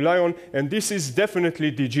I can rely on, and this is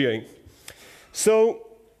definitely DGA. So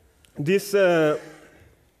this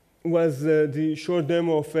was the short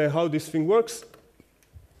demo of how this thing works.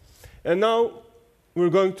 And now we're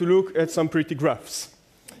going to look at some pretty graphs.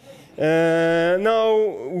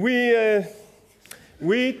 Now, we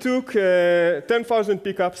took 10,000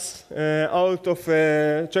 pickups out of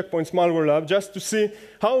Checkpoint's malware lab just to see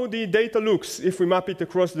how the data looks if we map it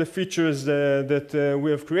across the features that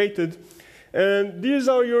we have created. And these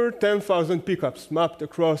are your 10,000 pickups mapped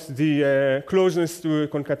across the closeness to a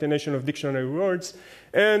concatenation of dictionary words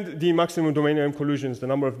and the maximum domain name collusions, the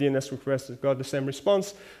number of DNS requests that got the same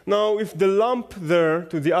response. Now, if the lump there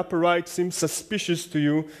to the upper right seems suspicious to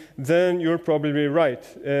you, then you're probably right.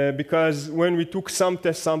 Because when we took some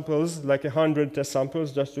test samples, like 100 test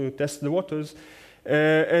samples, just to test the waters,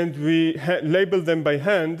 and we labeled them by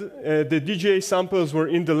hand, the DGA samples were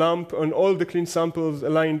in the lump, and all the clean samples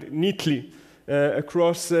aligned neatly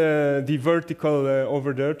across the vertical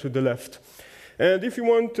over there to the left. And if you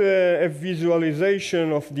want a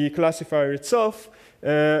visualization of the classifier itself,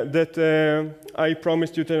 that I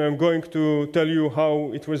promised you that I'm going to tell you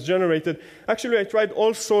how it was generated. Actually, I tried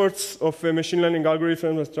all sorts of machine learning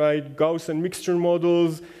algorithms. I tried Gaussian mixture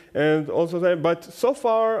models and also that. But so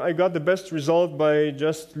far, I got the best result by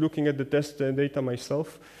just looking at the test data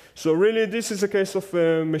myself. So really, this is a case of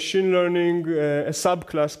machine learning, a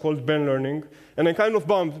subclass called Ben learning. And I'm kind of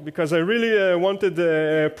bummed, because I really wanted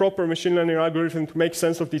a proper machine learning algorithm to make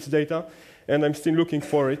sense of this data, and I'm still looking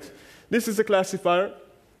for it. This is a classifier.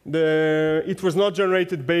 It was not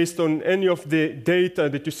generated based on any of the data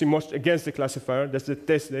that you see most against the classifier. That's the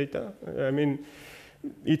test data. I mean,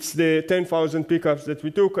 it's the 10,000 pickups that we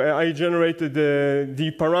took. I generated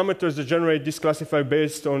the parameters that generate this classifier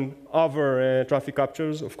based on other traffic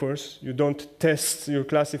captures, of course. You don't test your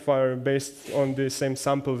classifier based on the same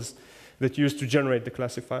samples that you used to generate the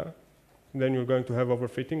classifier. Then you're going to have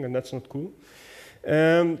overfitting, and that's not cool.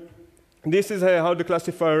 This is how the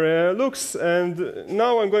classifier looks. And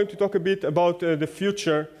now I'm going to talk a bit about the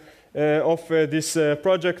future of this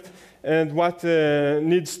project and what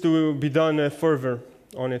needs to be done further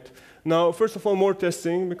on it. Now, first of all, more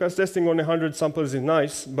testing, because testing on 100 samples is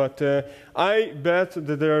nice, but I bet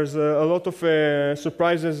that there's a lot of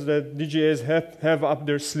surprises that DGAs have up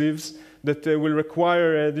their sleeves that will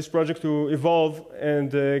require this project to evolve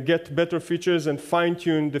and get better features and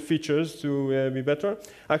fine-tune the features to be better.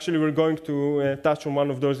 Actually, we're going to touch on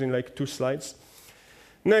one of those in like 2 slides.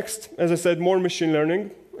 Next, as I said, more machine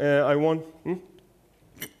learning. I want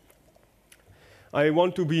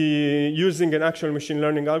to be using an actual machine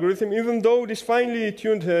learning algorithm, even though this finely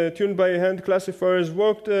tuned by hand classifiers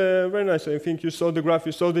worked very nice. I think you saw the graph,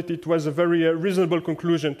 you saw that it was a very reasonable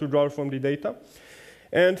conclusion to draw from the data.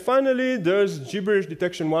 And finally, there's Gibberish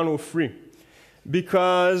Detection 103.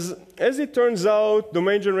 Because as it turns out,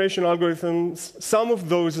 domain generation algorithms, some of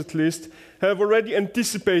those at least, have already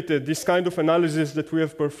anticipated this kind of analysis that we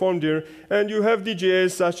have performed here. And you have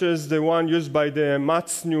DGAs such as the one used by the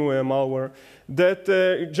MATS new malware that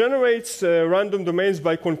generates random domains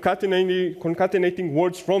by concatenating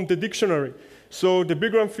words from the dictionary. So the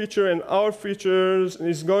bigram feature and our features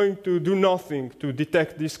is going to do nothing to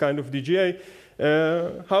detect this kind of DGA.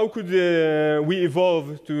 How could we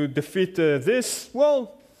evolve to defeat this?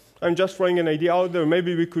 Well, I'm just throwing an idea out there.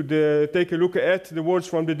 Maybe we could take a look at the words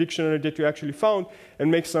from the dictionary that you actually found and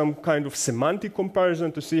make some kind of semantic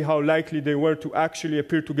comparison to see how likely they were to actually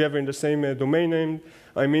appear together in the same domain name.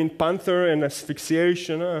 I mean, panther and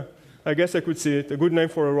asphyxiation. I guess I could see it. A good name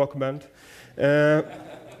for a rock band.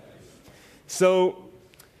 So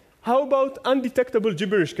how about undetectable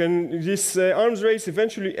gibberish? Can this arms race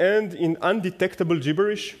eventually end in undetectable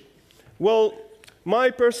gibberish? Well,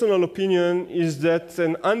 my personal opinion is that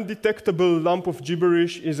an undetectable lump of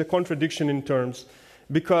gibberish is a contradiction in terms,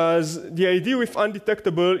 because the idea with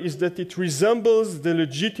undetectable is that it resembles the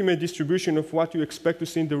legitimate distribution of what you expect to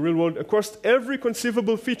see in the real world across every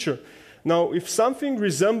conceivable feature. Now, if something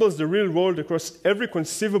resembles the real world across every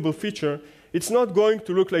conceivable feature, it's not going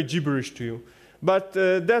to look like gibberish to you. But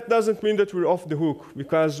that doesn't mean that we're off the hook,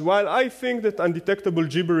 because while I think that undetectable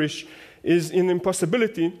gibberish is an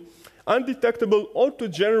impossibility, undetectable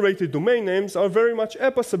auto-generated domain names are very much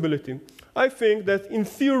a possibility. I think that in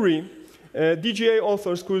theory, DGA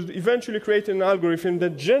authors could eventually create an algorithm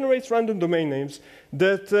that generates random domain names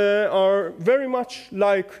that are very much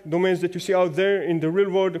like domains that you see out there in the real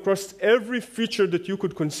world across every feature that you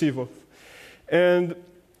could conceive of. And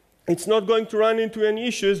it's not going to run into any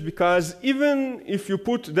issues, because even if you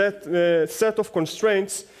put that set of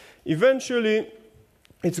constraints, eventually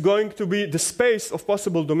it's going to be the space of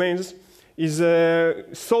possible domains is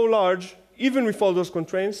so large, even with all those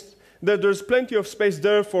constraints, that there's plenty of space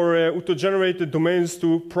there for auto-generated domains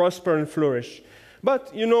to prosper and flourish.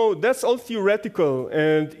 But, you know, that's all theoretical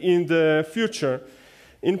and in the future.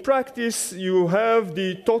 In practice, you have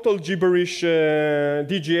the total gibberish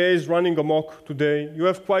DGAs running amok today. You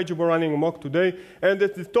have Quigibber running amok today. And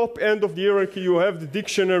at the top end of the hierarchy, you have the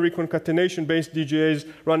dictionary concatenation-based DGAs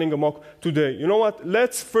running amok today. You know what?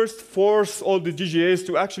 Let's first force all the DGAs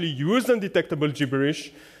to actually use undetectable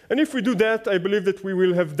gibberish. And if we do that, I believe that we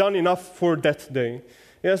will have done enough for that day.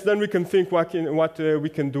 Yes, then we can think what we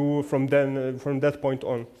can do from that point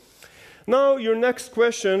on. Now, your next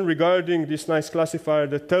question regarding this nice classifier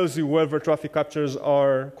that tells you whether traffic captures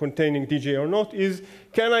are containing DGA or not is,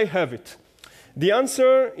 can I have it? The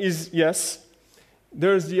answer is yes.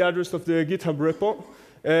 There's the address of the GitHub repo.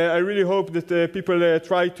 I really hope that people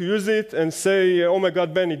try to use it and say, oh my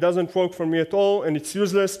God, Ben, it doesn't work for me at all, and it's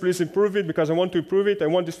useless. Please improve it, because I want to improve it. I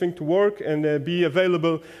want this thing to work and be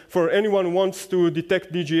available for anyone who wants to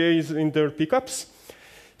detect DGAs in their pickups.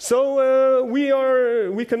 So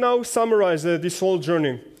we can now summarize this whole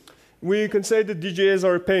journey. We can say that DGAs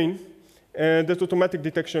are a pain, and that automatic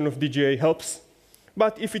detection of DGA helps.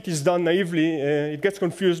 But if it is done naively, it gets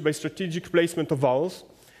confused by strategic placement of vowels.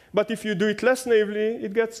 But if you do it less naively,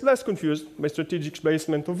 it gets less confused by strategic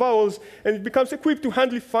placement of vowels, and it becomes equipped to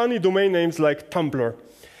handle funny domain names like Tumblr.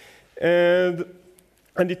 And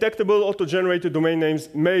undetectable auto-generated domain names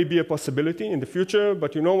may be a possibility in the future,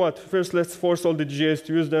 but you know what? First, let's force all the DGAs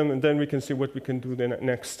to use them, and then we can see what we can do then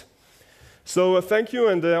next. So thank you,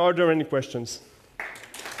 and are there any questions?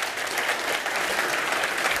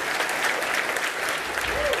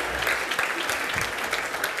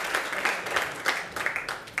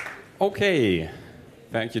 Okay,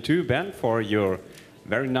 thank you too, Ben, for your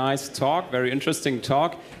very nice talk, very interesting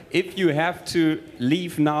talk. If you have to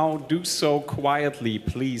leave now, do so quietly,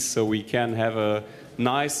 please, so we can have a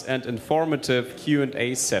nice and informative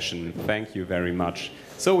Q&A session. Thank you very much.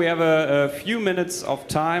 So we have a few minutes of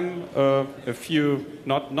time,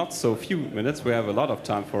 not so few minutes, we have a lot of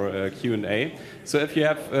time for Q&A. So if you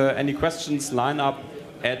have any questions, line up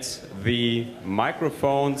at the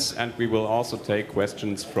microphones, and we will also take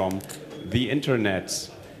questions from the internet.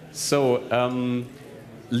 So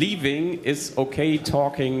leaving is okay,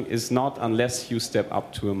 talking is not unless you step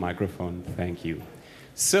up to a microphone. Thank you.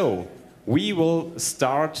 So we will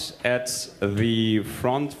start at the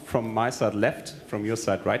front from my side left, from your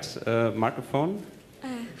side right microphone.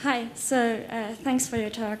 Hi, so thanks for your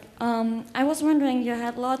talk. I was wondering, you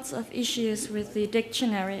had lots of issues with the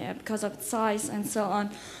dictionary because of its size and so on.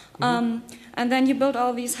 And then you built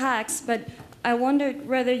all these hacks, but I wondered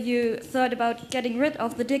whether you thought about getting rid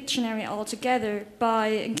of the dictionary altogether by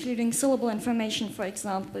including syllable information, for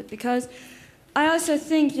example, because I also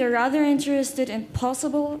think you're rather interested in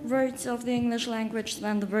possible words of the English language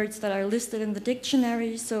than the words that are listed in the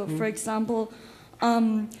dictionary. So, for example,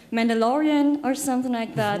 Mandalorian or something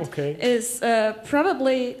like that is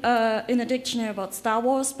probably in a dictionary about Star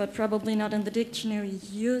Wars, but probably not in the dictionary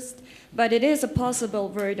used. But it is a possible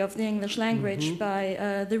word of the English language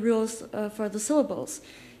by the rules for the syllables.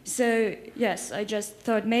 So yes, I just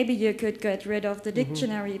thought maybe you could get rid of the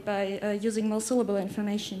dictionary by using more syllable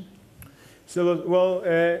information. So, well,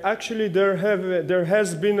 actually there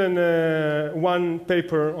has been one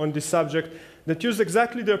paper on this subject that used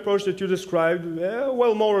exactly the approach that you described,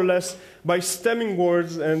 well, more or less, by stemming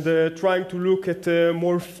words and trying to look at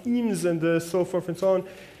more themes and so forth and so on.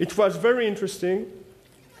 It was very interesting.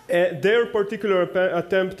 Their particular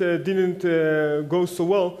attempt didn't go so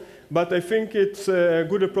well, but I think it's a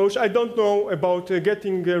good approach. I don't know about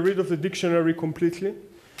getting rid of the dictionary completely,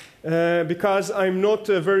 because I'm not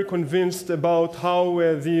very convinced about how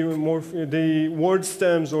the word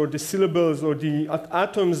stems or the syllables or the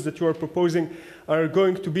atoms that you are proposing are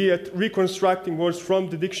going to be at reconstructing words from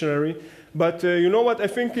the dictionary. But you know what? I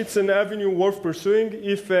think it's an avenue worth pursuing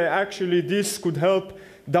if actually this could help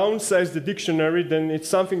downsize the dictionary, then it's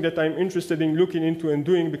something that I'm interested in looking into and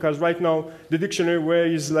doing, because right now the dictionary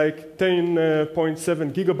weighs is like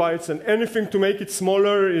 10.7 gigabytes, and anything to make it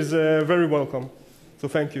smaller is very welcome. So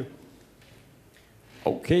thank you.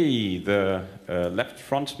 Okay, the left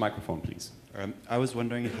front microphone, please. I was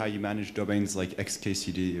wondering how you manage domains like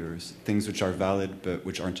XKCD or things which are valid but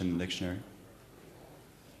which aren't in the dictionary.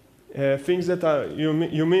 Things that are,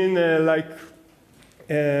 you mean like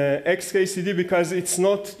XKCD because it's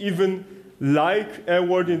not even like a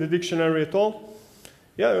word in the dictionary at all?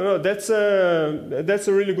 Yeah, no, that's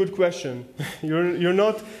a really good question.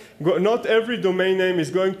 Not every domain name is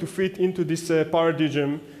going to fit into this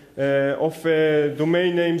paradigm of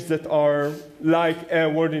domain names that are like a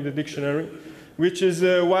word in the dictionary, which is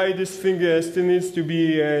why this thing still needs to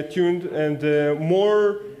be tuned, and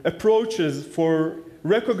more approaches for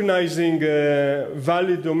recognizing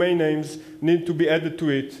valid domain names need to be added to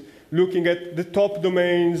it. Looking at the top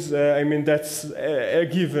domains, I mean, that's a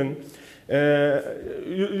given.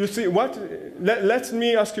 You see, let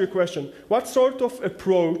me ask you a question. What sort of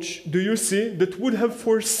approach do you see that would have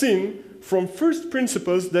foreseen from first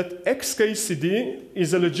principles that XKCD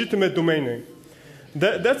is a legitimate domain name?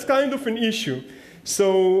 That's kind of an issue.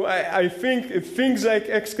 So I think if things like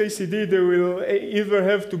XKCD, they will either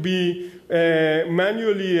have to be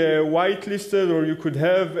manually whitelisted, or you could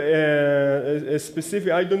have a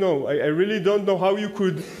specific, I don't know. I really don't know how you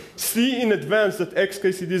could see in advance that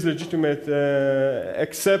XKCD is legitimate,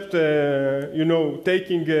 except, you know,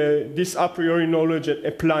 taking this a priori knowledge and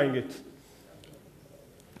applying it.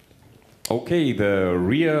 Okay, the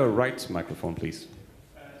rear right microphone, please.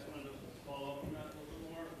 I just wanted to follow up on that a little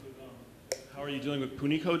more. How are you dealing with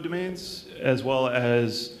Punycode domains, as well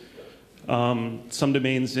as some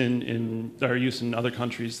domains that are used in other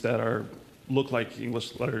countries that look like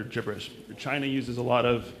English letter gibberish? China uses a lot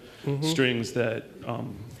of strings that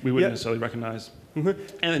we wouldn't necessarily recognize.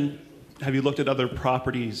 And have you looked at other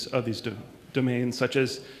properties of these domains, such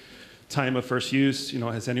as time of first use? You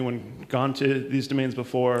know, has anyone gone to these domains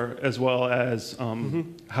before, as well as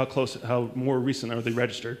how more recent are they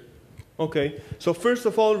registered? Okay, so first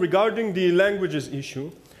of all, regarding the languages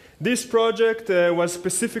issue, this project was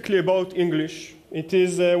specifically about English. It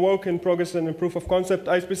is a work in progress and a proof of concept.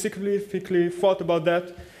 I specifically thought about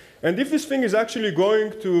that. And if this thing is actually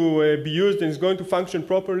going to be used and is going to function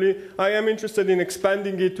properly, I am interested in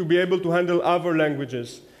expanding it to be able to handle other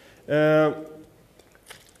languages.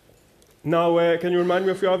 Now, can you remind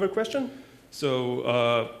me of your other question?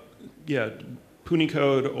 So, yeah,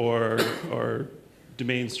 Punycode or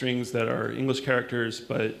domain strings that are English characters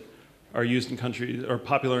but are used in countries, or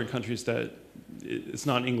popular in countries that it's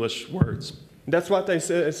not English words. That's what I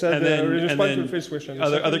said in response to the first question.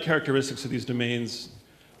 Other characteristics of these domains,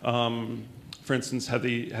 for instance, have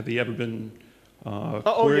they ever been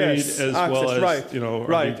queried, yes, as access, well as, right, you know,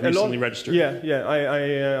 right. recently registered? Yeah,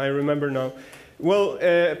 I remember now. Well,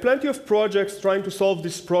 plenty of projects trying to solve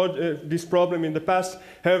this problem in the past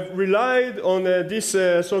have relied on this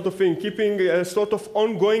sort of thing, keeping a sort of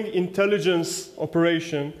ongoing intelligence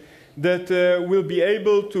operation that will be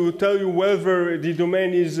able to tell you whether the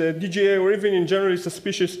domain is DGA or even in general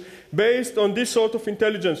suspicious based on this sort of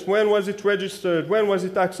intelligence. When was it registered? When was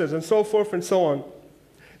it accessed? And so forth and so on.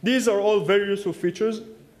 These are all very useful features.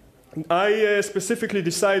 I specifically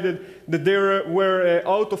decided that they were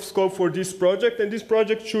out of scope for this project, and this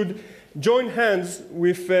project should join hands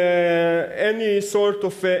with any sort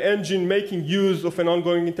of engine making use of an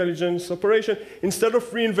ongoing intelligence operation, instead of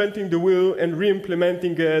reinventing the wheel and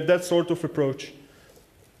re-implementing that sort of approach.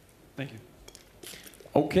 Thank you.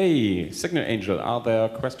 Okay, Signal Angel, are there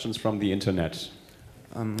questions from the internet?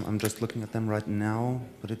 I'm just looking at them right now,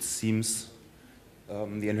 but it seems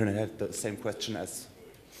the internet had the same question as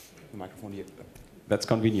the microphone here. That's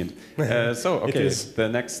convenient. So, okay, the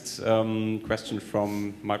next question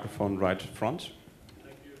from microphone right front.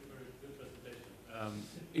 Thank you for a good presentation.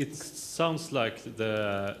 It sounds like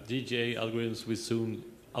the DGA algorithms will soon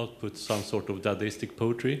output some sort of dadaistic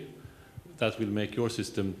poetry that will make your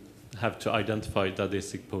system have to identify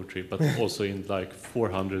dadaistic poetry, but also in like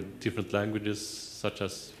 400 different languages, such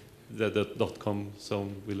as the .com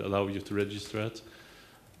zone will allow you to register it.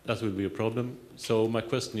 That will be a problem. So my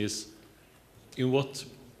question is, in what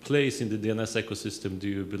place in the DNS ecosystem do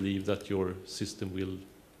you believe that your system will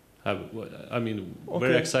have? I mean,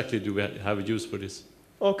 where exactly do we have a use for this?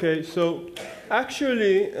 Okay, so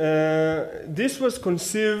actually, this was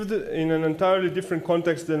conceived in an entirely different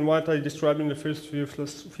context than what I described in the first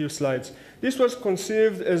few slides. This was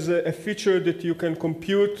conceived as a feature that you can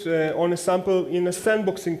compute on a sample in a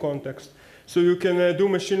sandboxing context. So you can do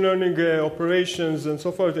machine learning operations and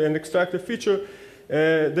so forth and extract a feature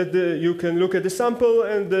you can look at the sample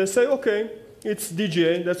and say, okay, it's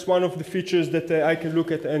DGA. That's one of the features that I can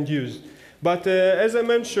look at and use. But as I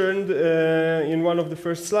mentioned in one of the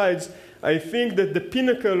first slides, I think that the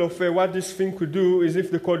pinnacle of what this thing could do is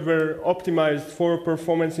if the code were optimized for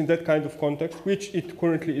performance in that kind of context, which it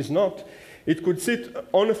currently is not. It could sit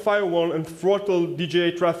on a firewall and throttle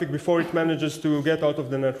DGA traffic before it manages to get out of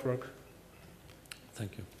the network.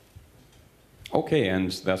 Thank you. Okay,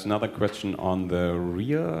 and there's another question on the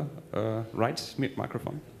rear right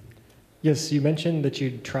microphone. Yes, you mentioned that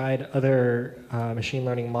you tried other machine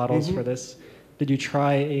learning models for this. Did you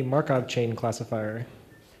try a Markov chain classifier?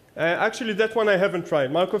 Actually, that one I haven't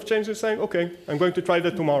tried. Markov chains, you're saying? Okay, I'm going to try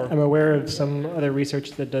that tomorrow. I'm aware of some other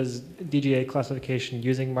research that does DGA classification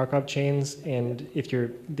using Markov chains, and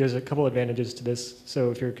there's a couple advantages to this.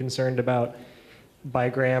 So if you're concerned about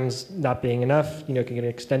bigrams not being enough, you can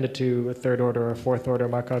extend it to a third order or a fourth order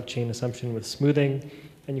Markov chain assumption with smoothing,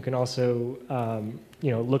 and you can also,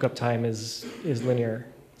 lookup time is linear,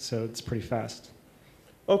 so it's pretty fast.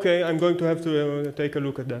 Okay, I'm going to have to take a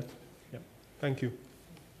look at that. Yep. Thank you.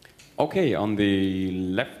 Okay, on the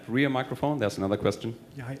left rear microphone, there's another question.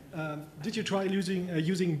 Yeah, hi. Did you try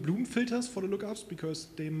using Bloom filters for the lookups? Because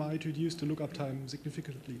they might reduce the lookup time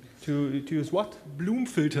significantly. To use what? Bloom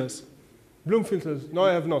filters. Bloom filters? No,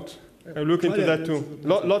 I have not. I'll look into that too.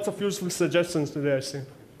 Lots of useful suggestions today, I see.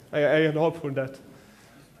 I had hope for that.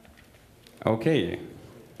 Okay.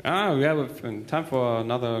 We have time for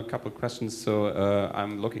another couple of questions. So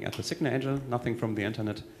I'm looking at the Signal Angel, nothing from the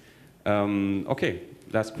internet. Okay,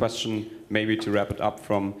 last question, maybe to wrap it up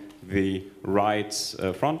from the right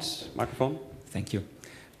front microphone. Thank you.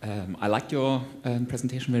 I liked your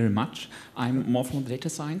presentation very much. I'm more from the data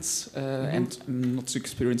science and not so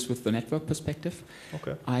experienced with the network perspective.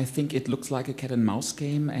 Okay. I think it looks like a cat and mouse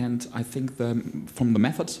game, and I think from the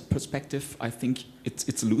method perspective, I think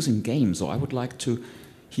it's a losing game. So I would like to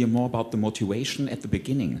hear more about the motivation at the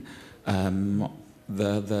beginning.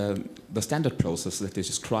 The standard process that is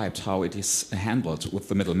described, how it is handled with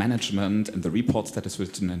the middle management and the reports that is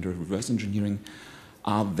written and the reverse engineering.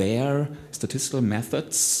 Are there statistical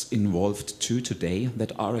methods involved too today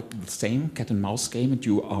that are the same cat and mouse game and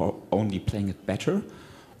you are only playing it better?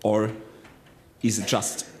 Or is it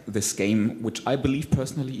just this game, which I believe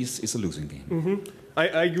personally is a losing game? I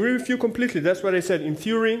agree with you completely. That's what I said. In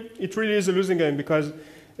theory, it really is a losing game because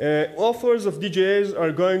authors of DGAs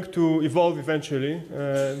are going to evolve eventually.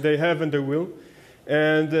 They have and they will.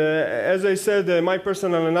 And as I said, my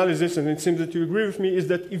personal analysis, and it seems that you agree with me, is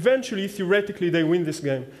that eventually, theoretically, they win this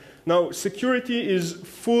game. Now, security is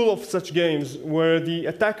full of such games where the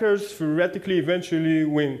attackers theoretically eventually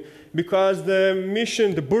win because the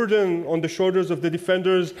mission, the burden on the shoulders of the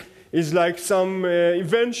defenders is like some,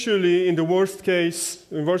 eventually, in the worst case,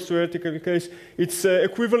 in worst theoretical case, it's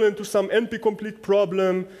equivalent to some NP-complete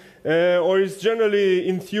problem, or is generally,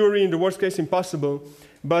 in theory, in the worst case, impossible.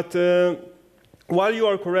 But while you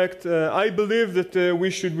are correct, I believe that we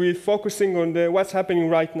should be focusing on what's happening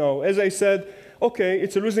right now. As I said, okay,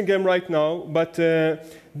 it's a losing game right now, but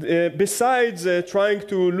besides trying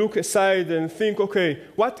to look aside and think, okay,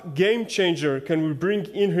 what game changer can we bring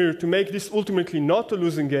in here to make this ultimately not a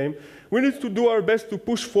losing game, we need to do our best to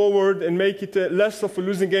push forward and make it less of a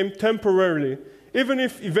losing game temporarily, even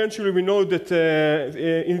if eventually we know that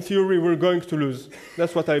in theory we're going to lose.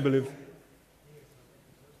 That's what I believe.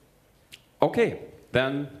 Okay,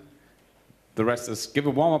 then the rest is give a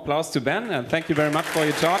warm applause to Ben, and thank you very much for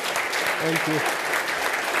your talk. Thank you.